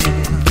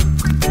yourself.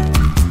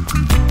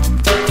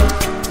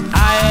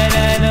 I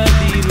don't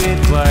deal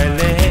with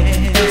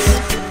violence.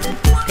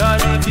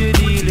 'Cause if you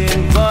deal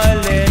in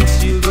violence,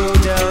 you go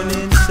down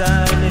in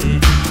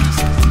silence.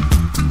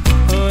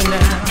 Oh,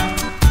 now.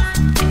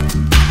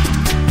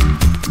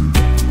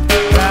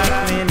 Rock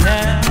me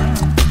now.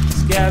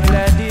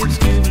 Scabla deep,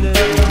 scubla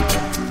deep.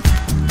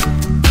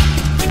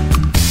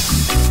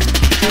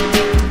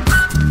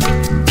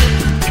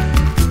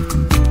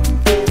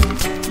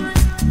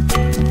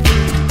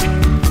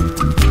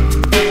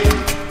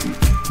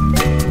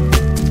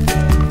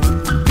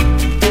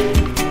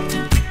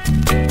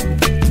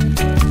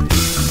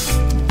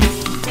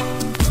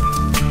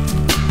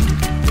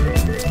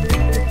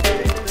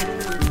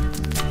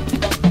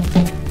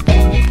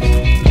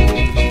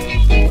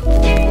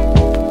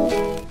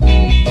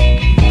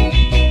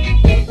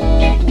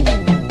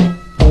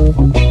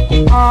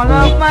 All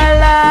of my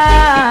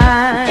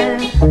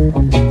life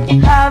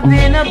I've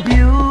been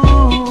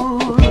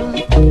abused.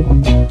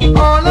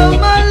 All of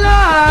my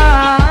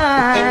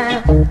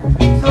life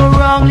so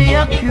wrongly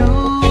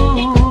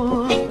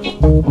accused.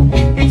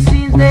 It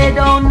seems they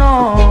don't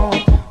know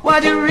what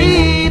you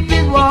reap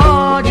is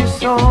what you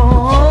sow.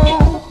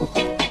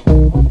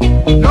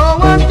 No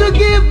one to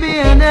give me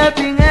an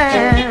helping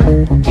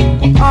hand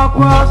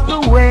across the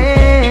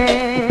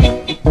way.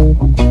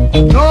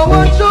 No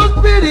one shows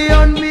pity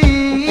on me.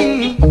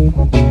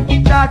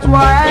 That's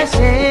why I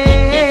say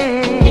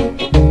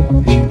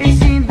it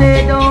seems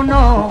they don't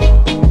know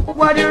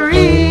what you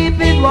reap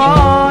is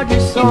what you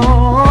sow.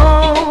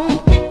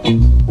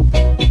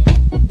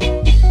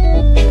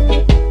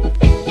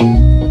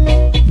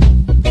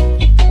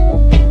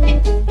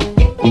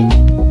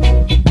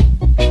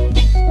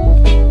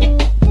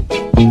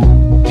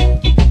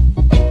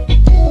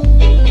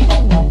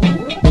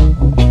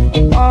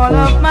 All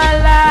of my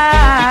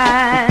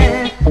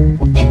life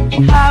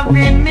I've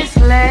been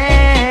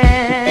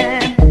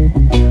misled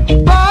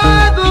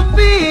by the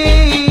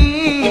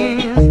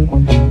things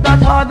that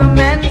other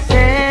men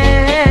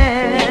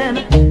said.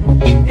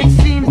 It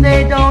seems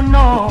they don't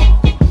know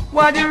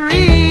what you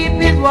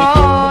reap is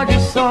what you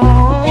sow.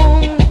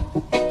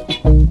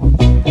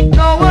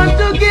 No one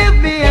to give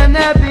me an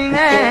helping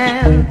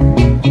hand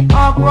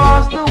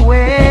across the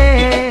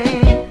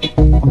way.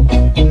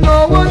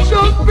 No one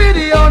shows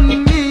pity on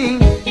me.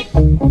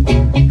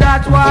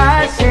 That's why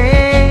I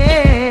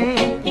say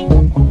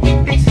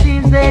it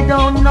seems they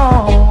don't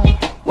know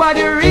what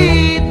you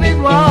reap is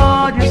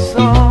what you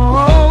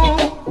sow.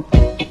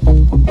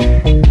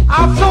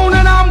 I've sown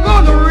and I'm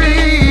gonna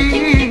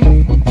reap.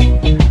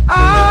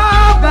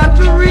 I've got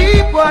to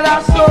reap what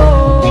I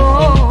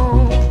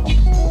sow.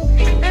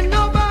 And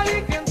nobody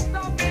can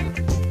stop me.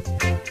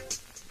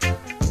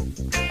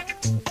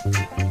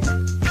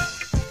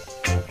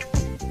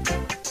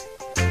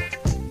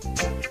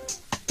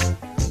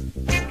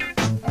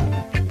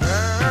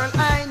 Girl,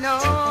 I know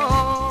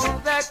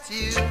that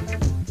you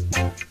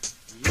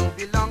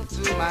belong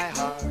to my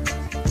heart.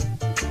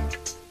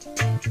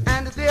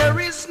 And there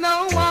is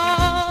no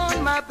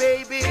one, my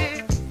baby,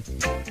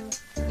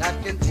 that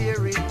can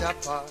tear it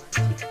apart.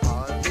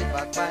 All the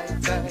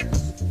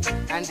backbiters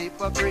and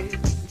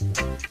hypocrites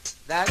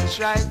that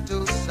try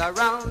to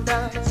surround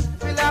us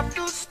will have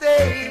to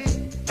stay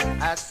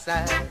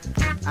aside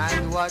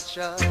and watch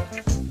us.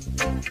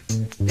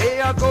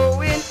 They are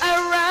going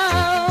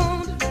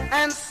around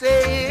and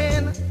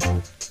saying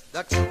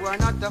that you are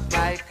not of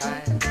my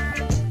kind.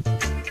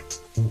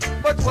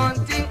 But one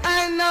thing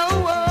I know,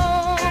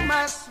 oh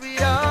my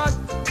sweetheart,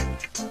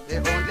 they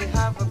only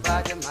have a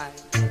bad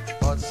mind.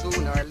 But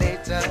sooner or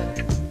later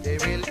they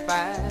will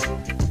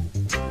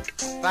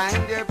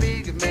find their big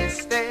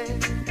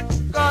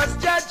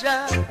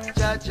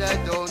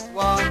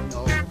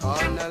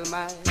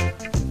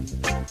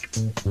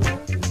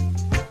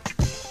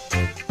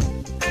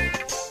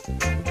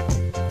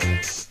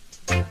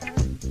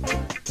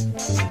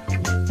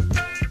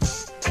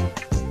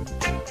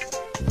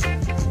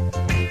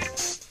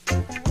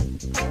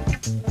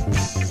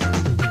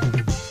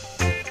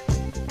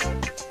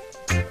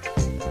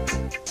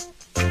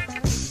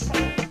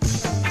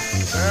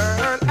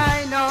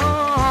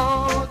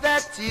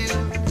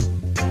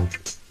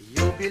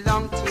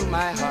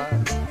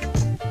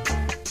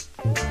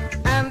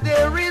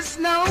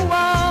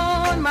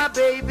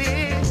baby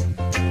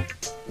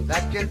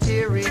that can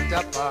tear it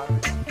apart.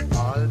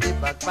 All the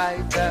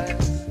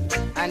backbiters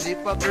and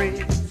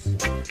hypocrites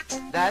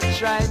that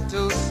try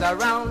to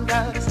surround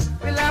us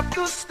will have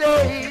to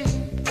stay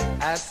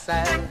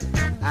aside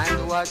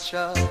and watch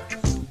us.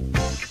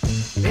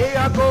 They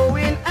are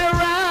going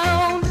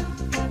around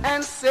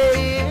and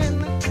saying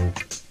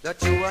that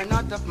you are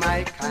not of my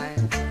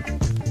kind.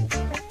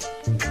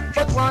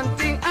 But one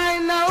thing I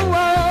know,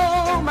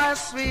 oh, my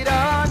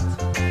sweetheart,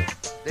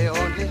 they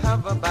only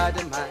have a bad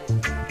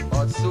mind.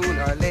 But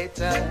sooner or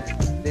later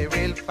they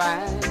will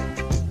find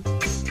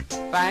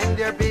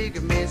their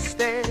big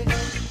mistake.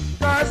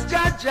 Cause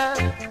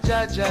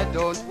Jaja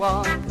don't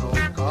want no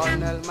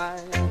carnal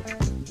mind.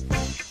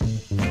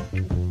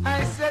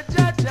 I said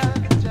Jaja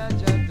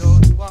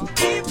don't want.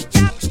 We've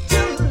got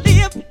to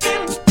live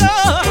in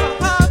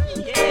love,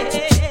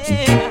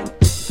 yeah.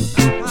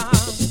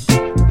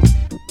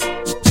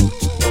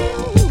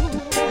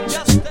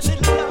 Just a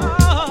little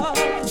love,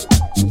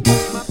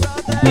 my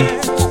brother.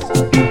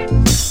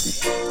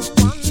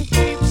 One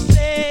keeps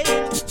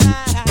saying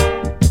that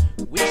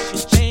we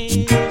should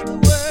change the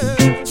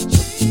world.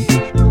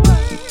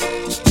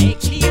 They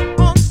keep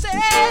on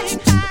saying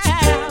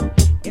how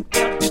it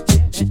will be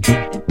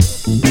better.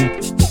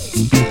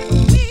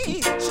 We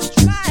should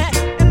try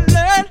and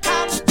learn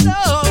how to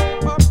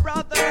love our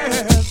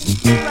brothers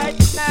right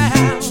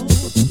now.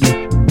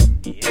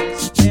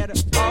 Instead of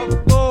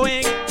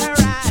going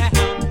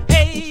around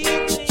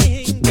hating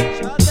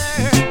each other.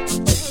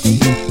 We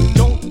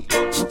don't want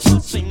no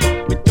fussing,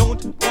 we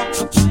don't want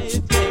no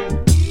fighting.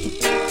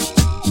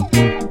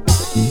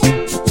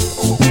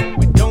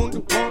 We don't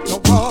want no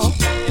war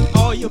and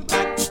all your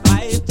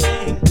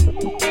backbiting.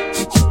 We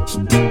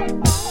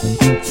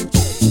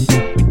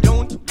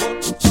don't want no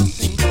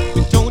fussing,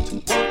 we don't want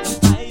no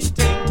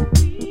fighting.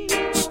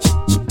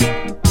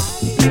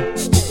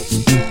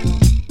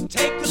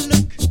 Take a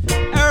look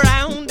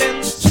around and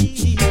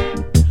see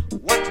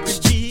what we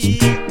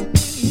really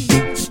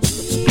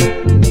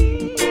need.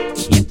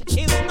 It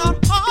is not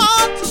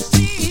hard to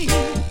see.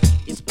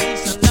 It's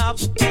peace and love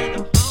and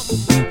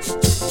harmony.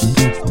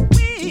 So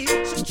we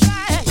should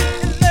try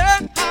and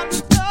learn how to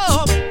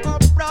love our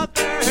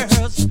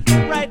brothers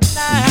right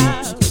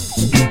now.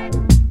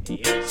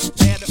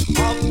 Instead of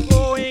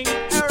going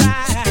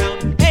around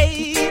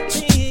hating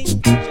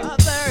each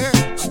other.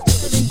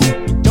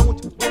 We don't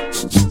want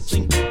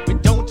fussing, we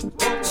don't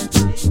want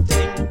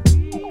fighting.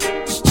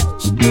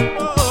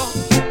 Oh,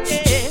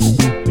 yeah,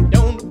 we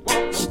don't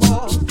want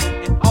war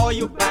and all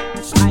your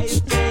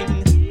backbiting.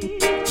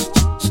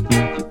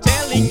 I'm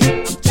telling you,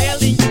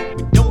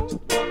 we don't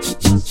want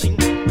fussing,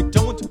 we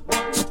don't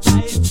want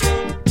fighting.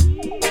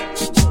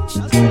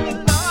 Just really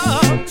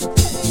love.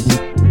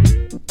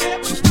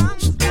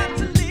 Everyone's got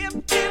to live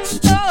in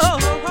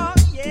love,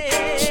 yeah.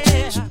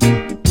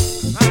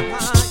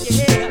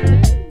 Yeah.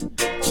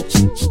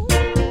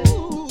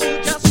 Ooh,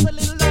 just a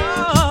little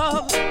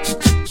love,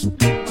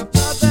 my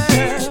brother.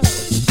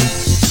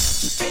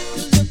 Take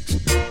a look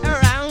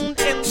around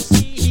and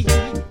see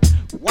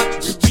what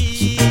we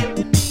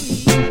really need.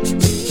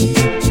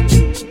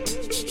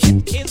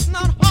 It is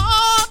not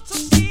hard to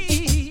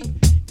see.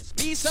 It's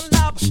peace and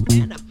love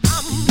and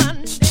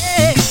harmony.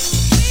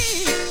 We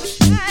should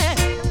try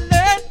and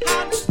learn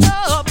how to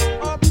love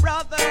our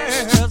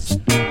brothers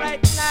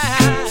right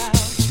now.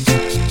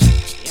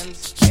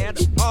 Instead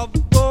of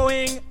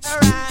going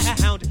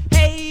around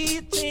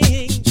hating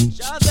each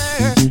other.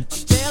 I'm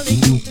telling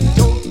you, we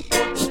don't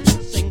want no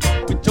fussing,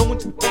 we don't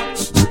want no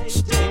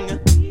fighting.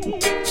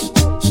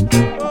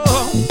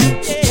 Oh,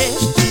 yeah,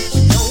 we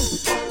don't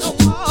want no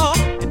war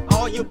and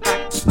all your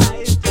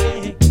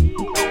backbiting.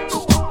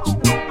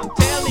 I'm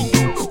telling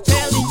you, we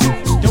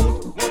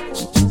don't want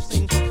no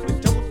fussing, we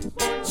don't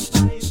want no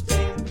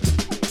fighting.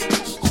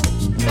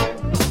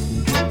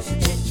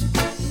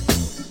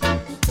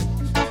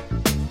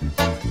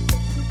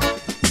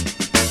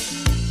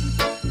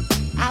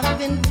 I've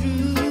been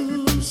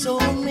through so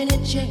many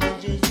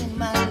changes in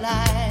my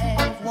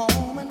life,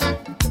 woman.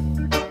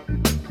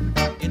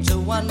 It's a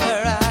wonder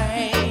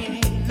I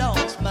ain't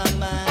lost my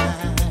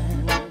mind.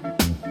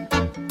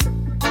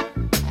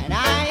 And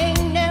I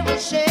ain't never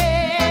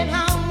said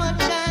how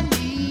much I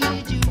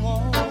need you,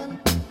 woman.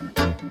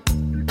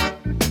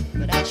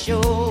 But I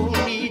sure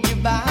need you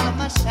by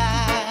my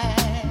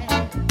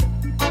side.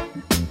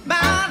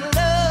 My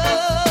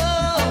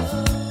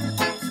love.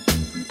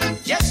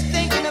 Just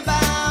thinking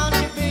about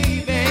you,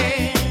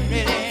 baby,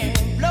 really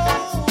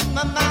blows my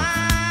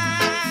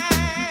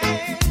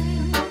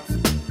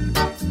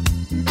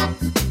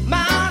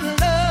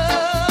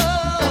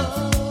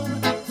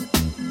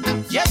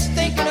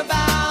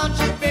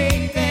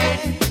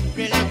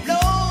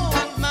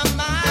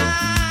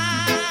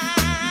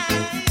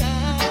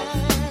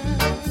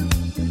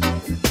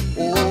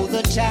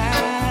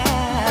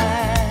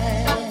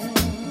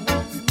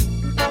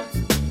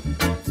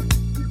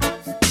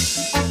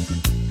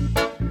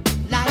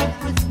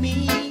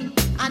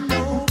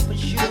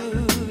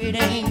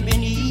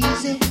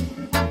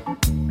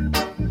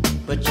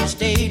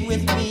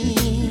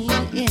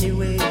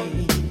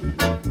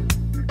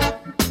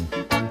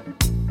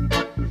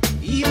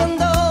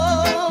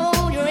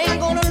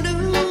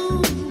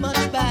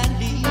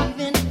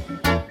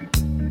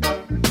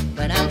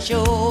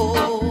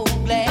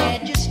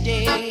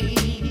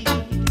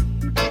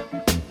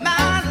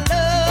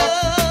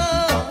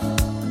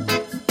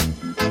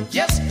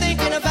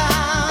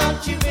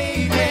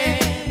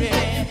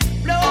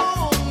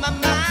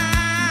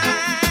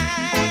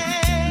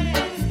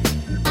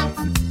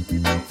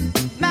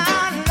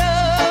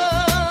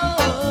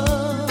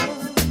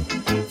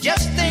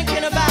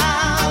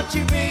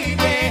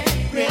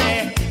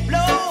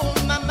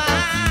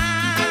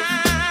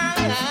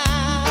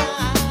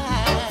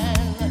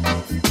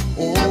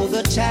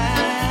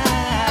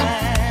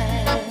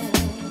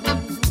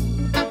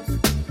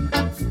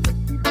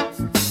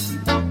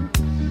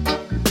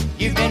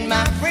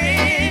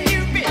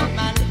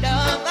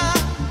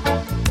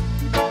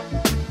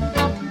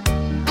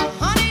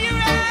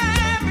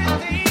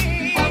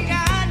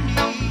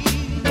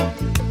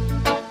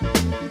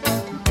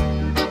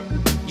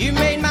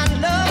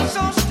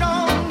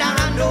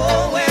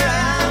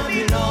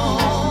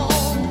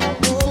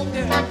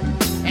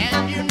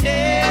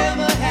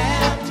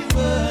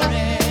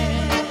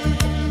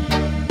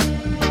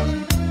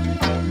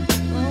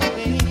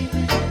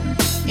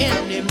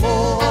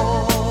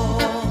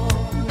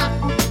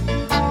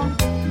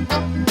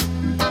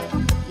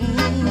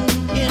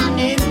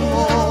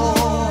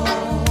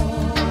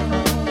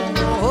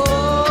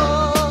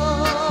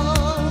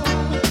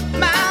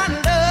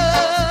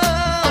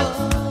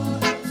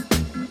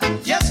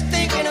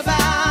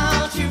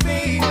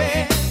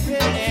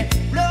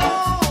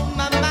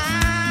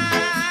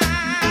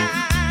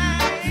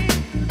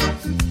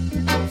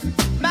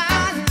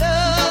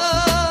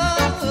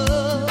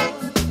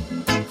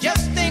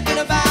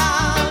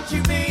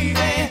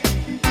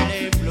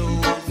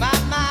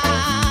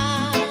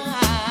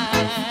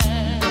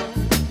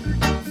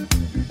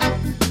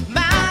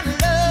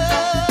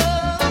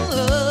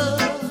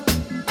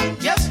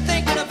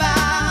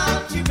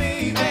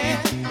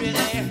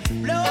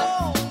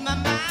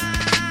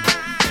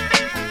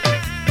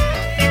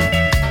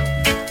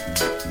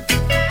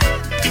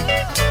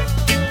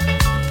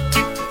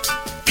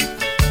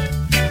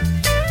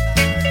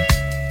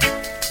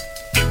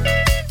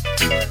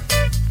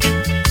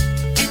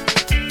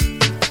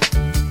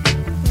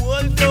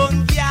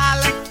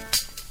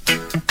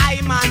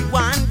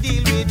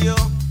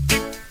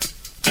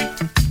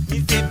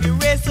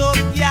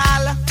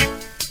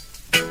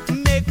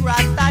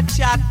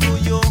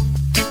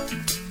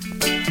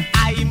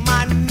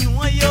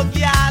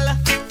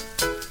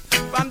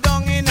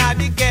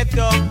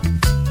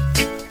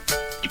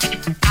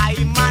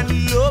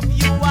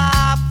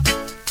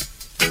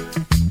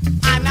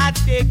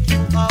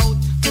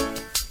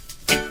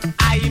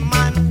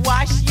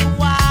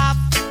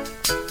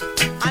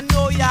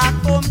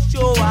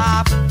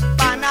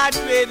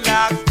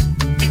dreadlocks.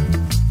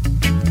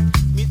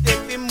 Me say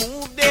fi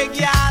move the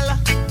gyal.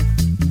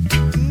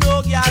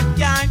 No gyal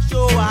can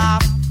show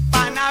off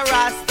pan a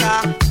rasta.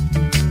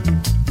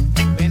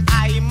 When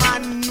I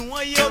man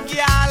know you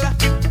gyal,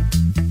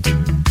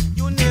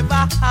 you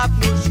never have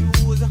no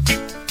shoes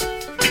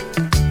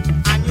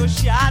and your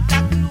short a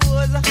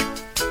clothes.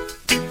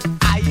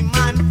 I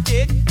man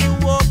take you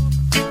up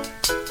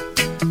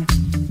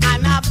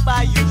and I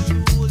buy you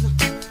shoes.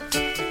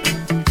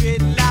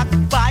 Dreadlock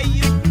buy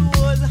you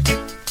clothes.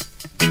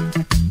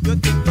 You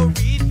think you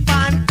read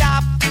pan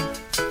top?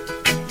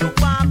 You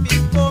want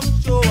become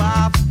show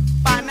off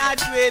pan a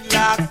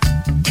dreadlock.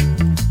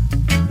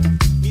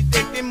 Me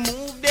say fi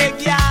move the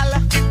gyal.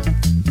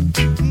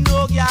 No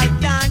gyal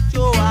can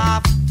show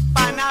off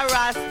pan a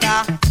rasta.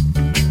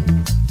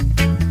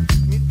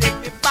 Me say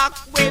fi back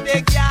with the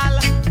gyal.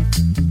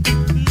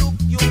 Look,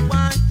 you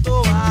want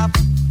show off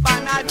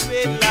pan a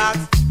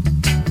dreadlocks.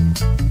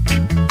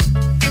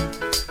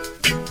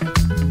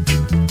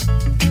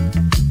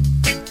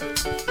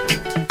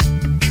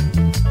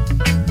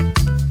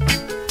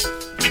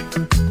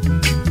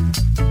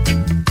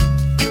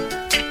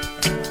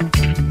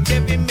 They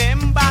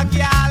remember,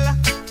 gyal,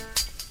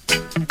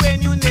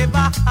 when you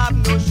never have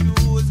no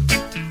shoes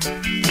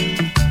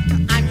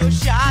and your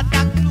short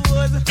a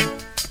clothes.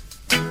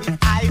 If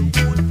I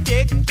would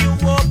take you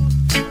up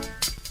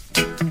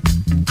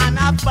and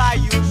I buy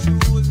you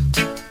shoes,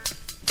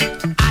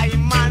 I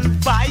man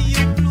buy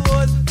you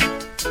clothes.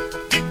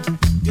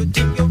 You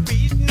think you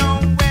reach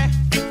nowhere?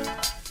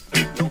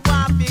 You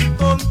want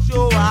become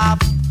show off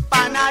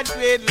pan a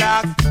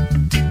dreadlocks.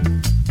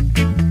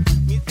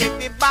 Me say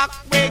fi back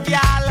way,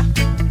 gyal.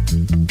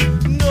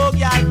 No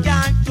gyal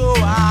can show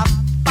off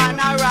pan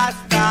a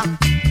rasta.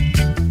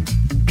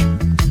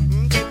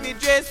 Me say fi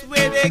dress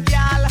with the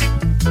gyal.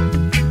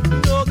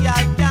 No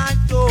gyal can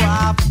show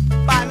off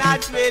pan a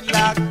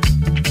dreadlocks.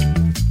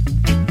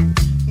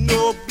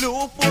 No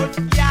blue foot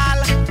gyal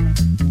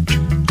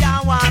can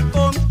want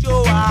come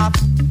show off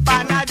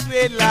pan a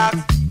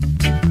dreadlocks.